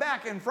coming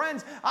back, and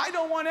friends, I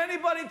don't want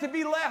anybody to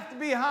be left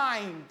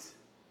behind.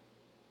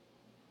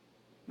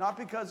 Not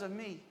because of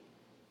me.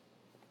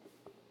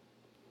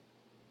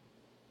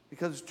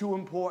 Because it's too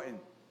important.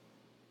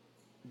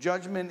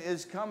 Judgment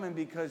is coming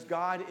because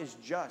God is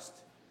just.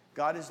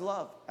 God is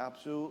love,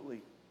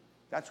 absolutely.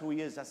 That's who he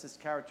is, that's his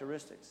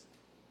characteristics.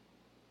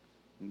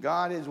 And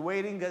God is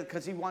waiting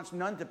because he wants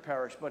none to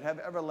perish but have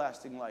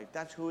everlasting life.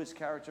 That's who his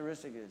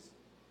characteristic is.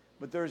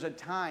 But there is a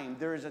time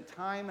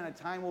and a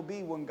time will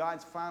be when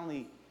God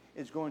finally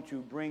is going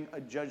to bring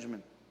a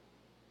judgment.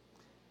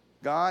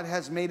 God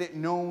has made it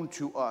known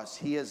to us.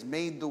 He has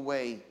made the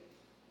way.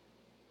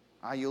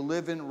 Are you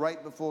living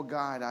right before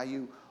God? Are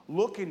you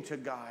looking to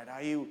God?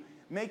 Are you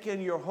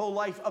making your whole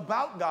life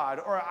about God?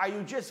 Or are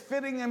you just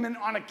fitting him in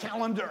on a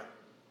calendar?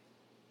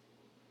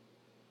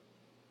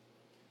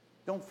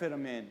 Don't fit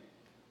him in.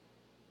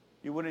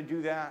 You wouldn't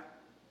do that.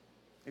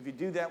 If you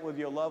do that with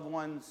your loved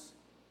ones,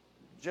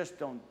 just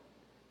don't.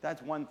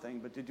 That's one thing,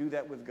 but to do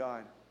that with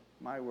God,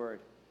 my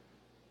word.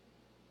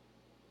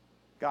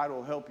 God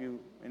will help you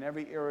in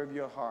every area of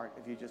your heart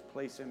if you just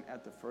place him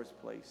at the first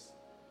place.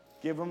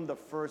 Give him the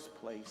first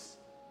place.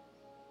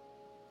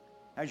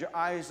 As your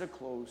eyes are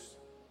closed,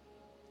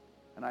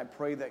 and I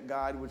pray that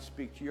God would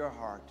speak to your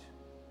heart.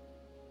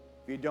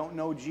 If you don't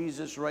know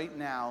Jesus right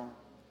now,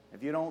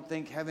 if you don't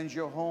think heaven's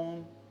your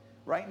home,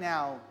 right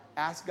now,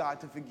 ask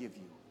God to forgive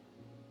you.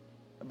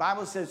 The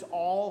Bible says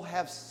all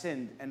have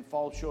sinned and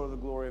fall short of the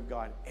glory of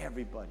God.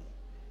 Everybody.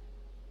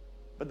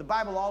 But the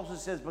Bible also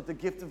says, but the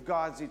gift of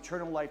God is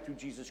eternal life through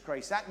Jesus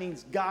Christ. That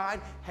means God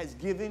has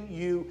given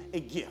you a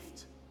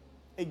gift.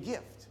 A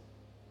gift.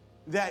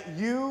 That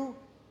you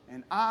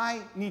and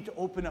I need to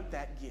open up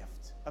that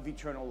gift of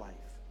eternal life.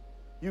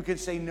 You can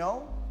say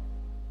no,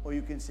 or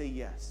you can say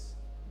yes.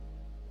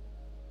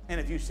 And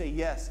if you say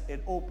yes,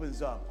 it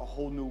opens up a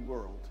whole new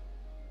world.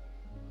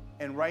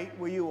 And right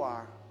where you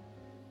are,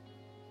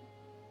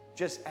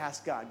 just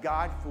ask God,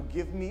 God,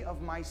 forgive me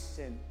of my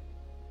sin.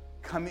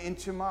 Come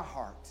into my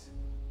heart.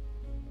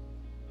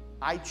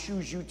 I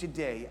choose you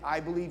today. I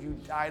believe you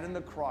died on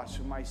the cross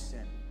for my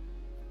sin.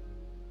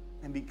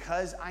 And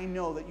because I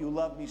know that you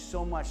love me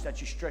so much that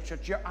you stretch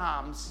out your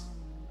arms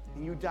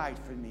and you died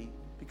for me,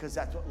 because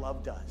that's what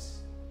love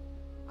does.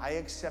 I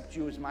accept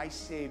you as my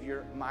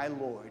Savior, my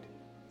Lord.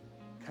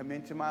 Come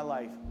into my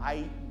life.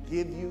 I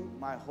give you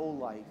my whole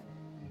life.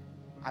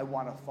 I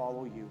want to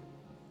follow you.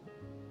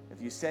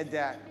 If you said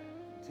that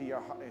to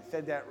your heart,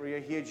 said that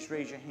right here, just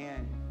raise your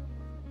hand.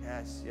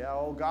 Yes, yeah,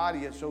 oh God,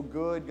 you're so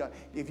good. God.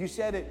 If you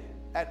said it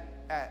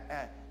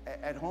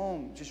at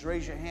home, just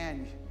raise your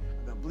hand.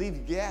 I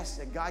believe, yes,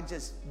 that God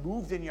just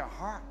moved in your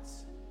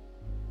hearts.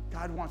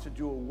 God wants to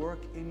do a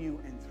work in you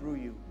and through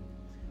you.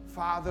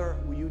 Father,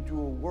 will you do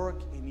a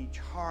work in each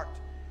heart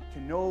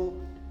to know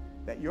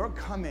that you're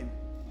coming,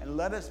 and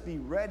let us be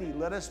ready.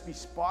 Let us be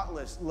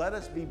spotless. Let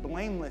us be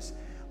blameless.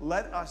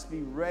 Let us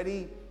be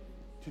ready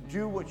to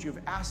do what you've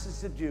asked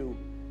us to do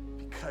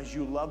because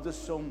you loved us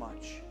so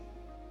much.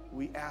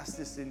 We ask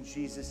this in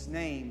Jesus'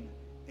 name.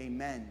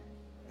 Amen.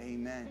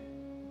 Amen.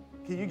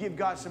 Can you give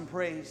God some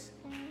praise?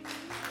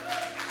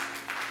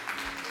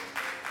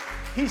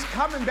 He's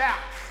coming back.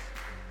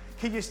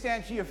 Can you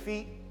stand to your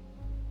feet?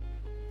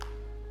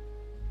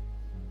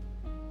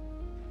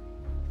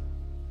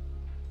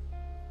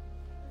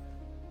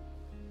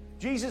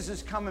 Jesus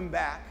is coming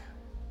back.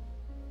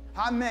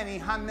 How many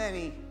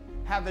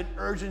have an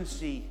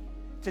urgency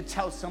to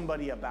tell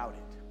somebody about it?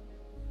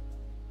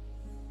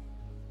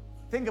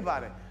 Think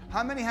about it.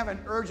 How many have an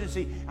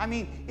urgency? I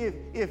mean,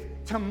 if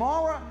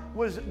tomorrow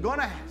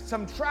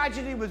some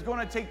tragedy was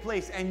gonna take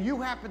place and you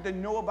happen to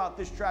know about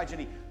this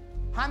tragedy,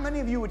 how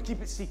many of you would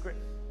keep it secret?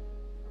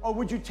 Or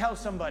would you tell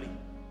somebody?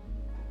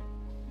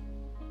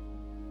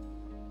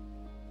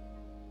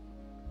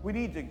 We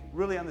need to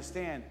really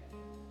understand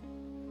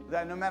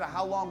that no matter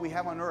how long we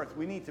have on earth,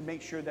 we need to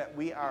make sure that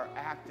we are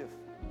active.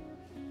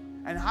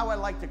 And how I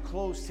like to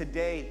close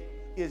today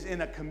is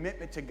in a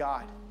commitment to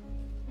God.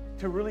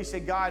 To really say,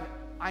 God,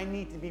 I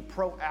need to be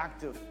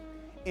proactive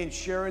in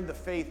sharing the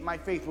faith, my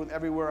faith with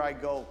everywhere I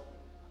go.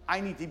 I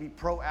need to be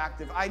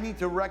proactive. I need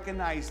to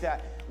recognize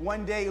that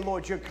one day,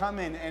 Lord, you're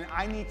coming, and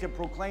I need to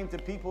proclaim to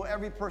people,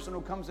 every person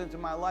who comes into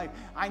my life,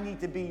 I need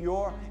to be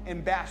your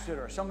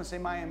ambassador. Someone say,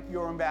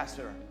 your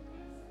ambassador.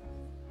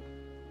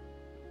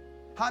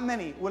 How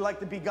many would like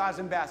to be God's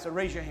ambassador?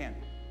 Raise your hand.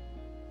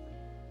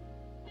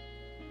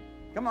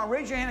 Come on,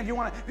 raise your hand if you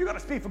want to. If you're going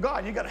to speak for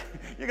God, you got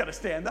to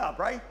stand up,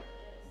 right?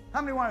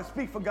 How many want to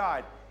speak for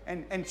God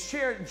and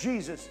share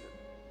Jesus'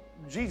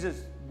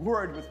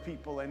 word with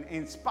people and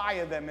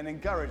inspire them and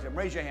encourage them?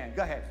 Raise your hand.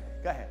 Go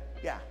ahead.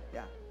 Yeah.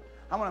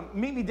 I want to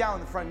meet me down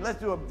in the front. Let's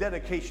do a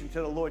dedication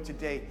to the Lord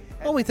today.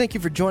 Well, we thank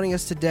you for joining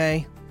us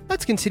today.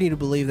 Let's continue to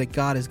believe that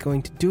God is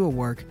going to do a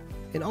work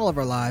in all of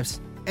our lives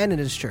and in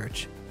His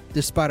church,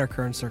 despite our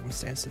current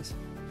circumstances.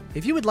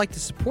 If you would like to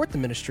support the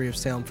ministry of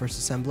Salem First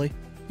Assembly,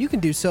 you can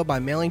do so by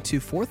mailing to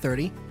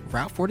 430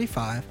 Route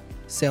 45,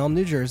 Salem,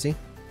 New Jersey,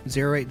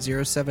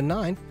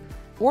 08079,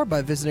 or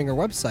by visiting our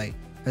website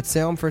at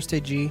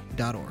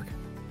salemfirstag.org.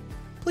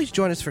 Please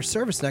join us for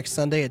service next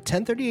Sunday at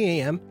 10:30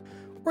 a.m.,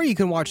 or you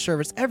can watch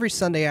service every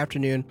Sunday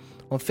afternoon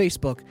on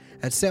Facebook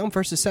at Salem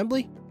First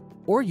Assembly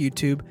or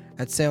YouTube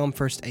at Salem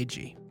First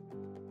AG.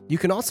 You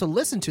can also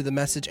listen to the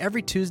message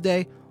every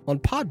Tuesday on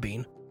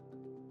Podbean.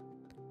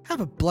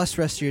 Have a blessed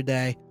rest of your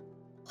day.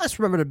 Let's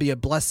remember to be a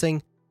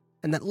blessing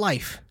and that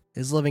life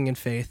is living in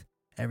faith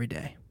every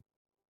day.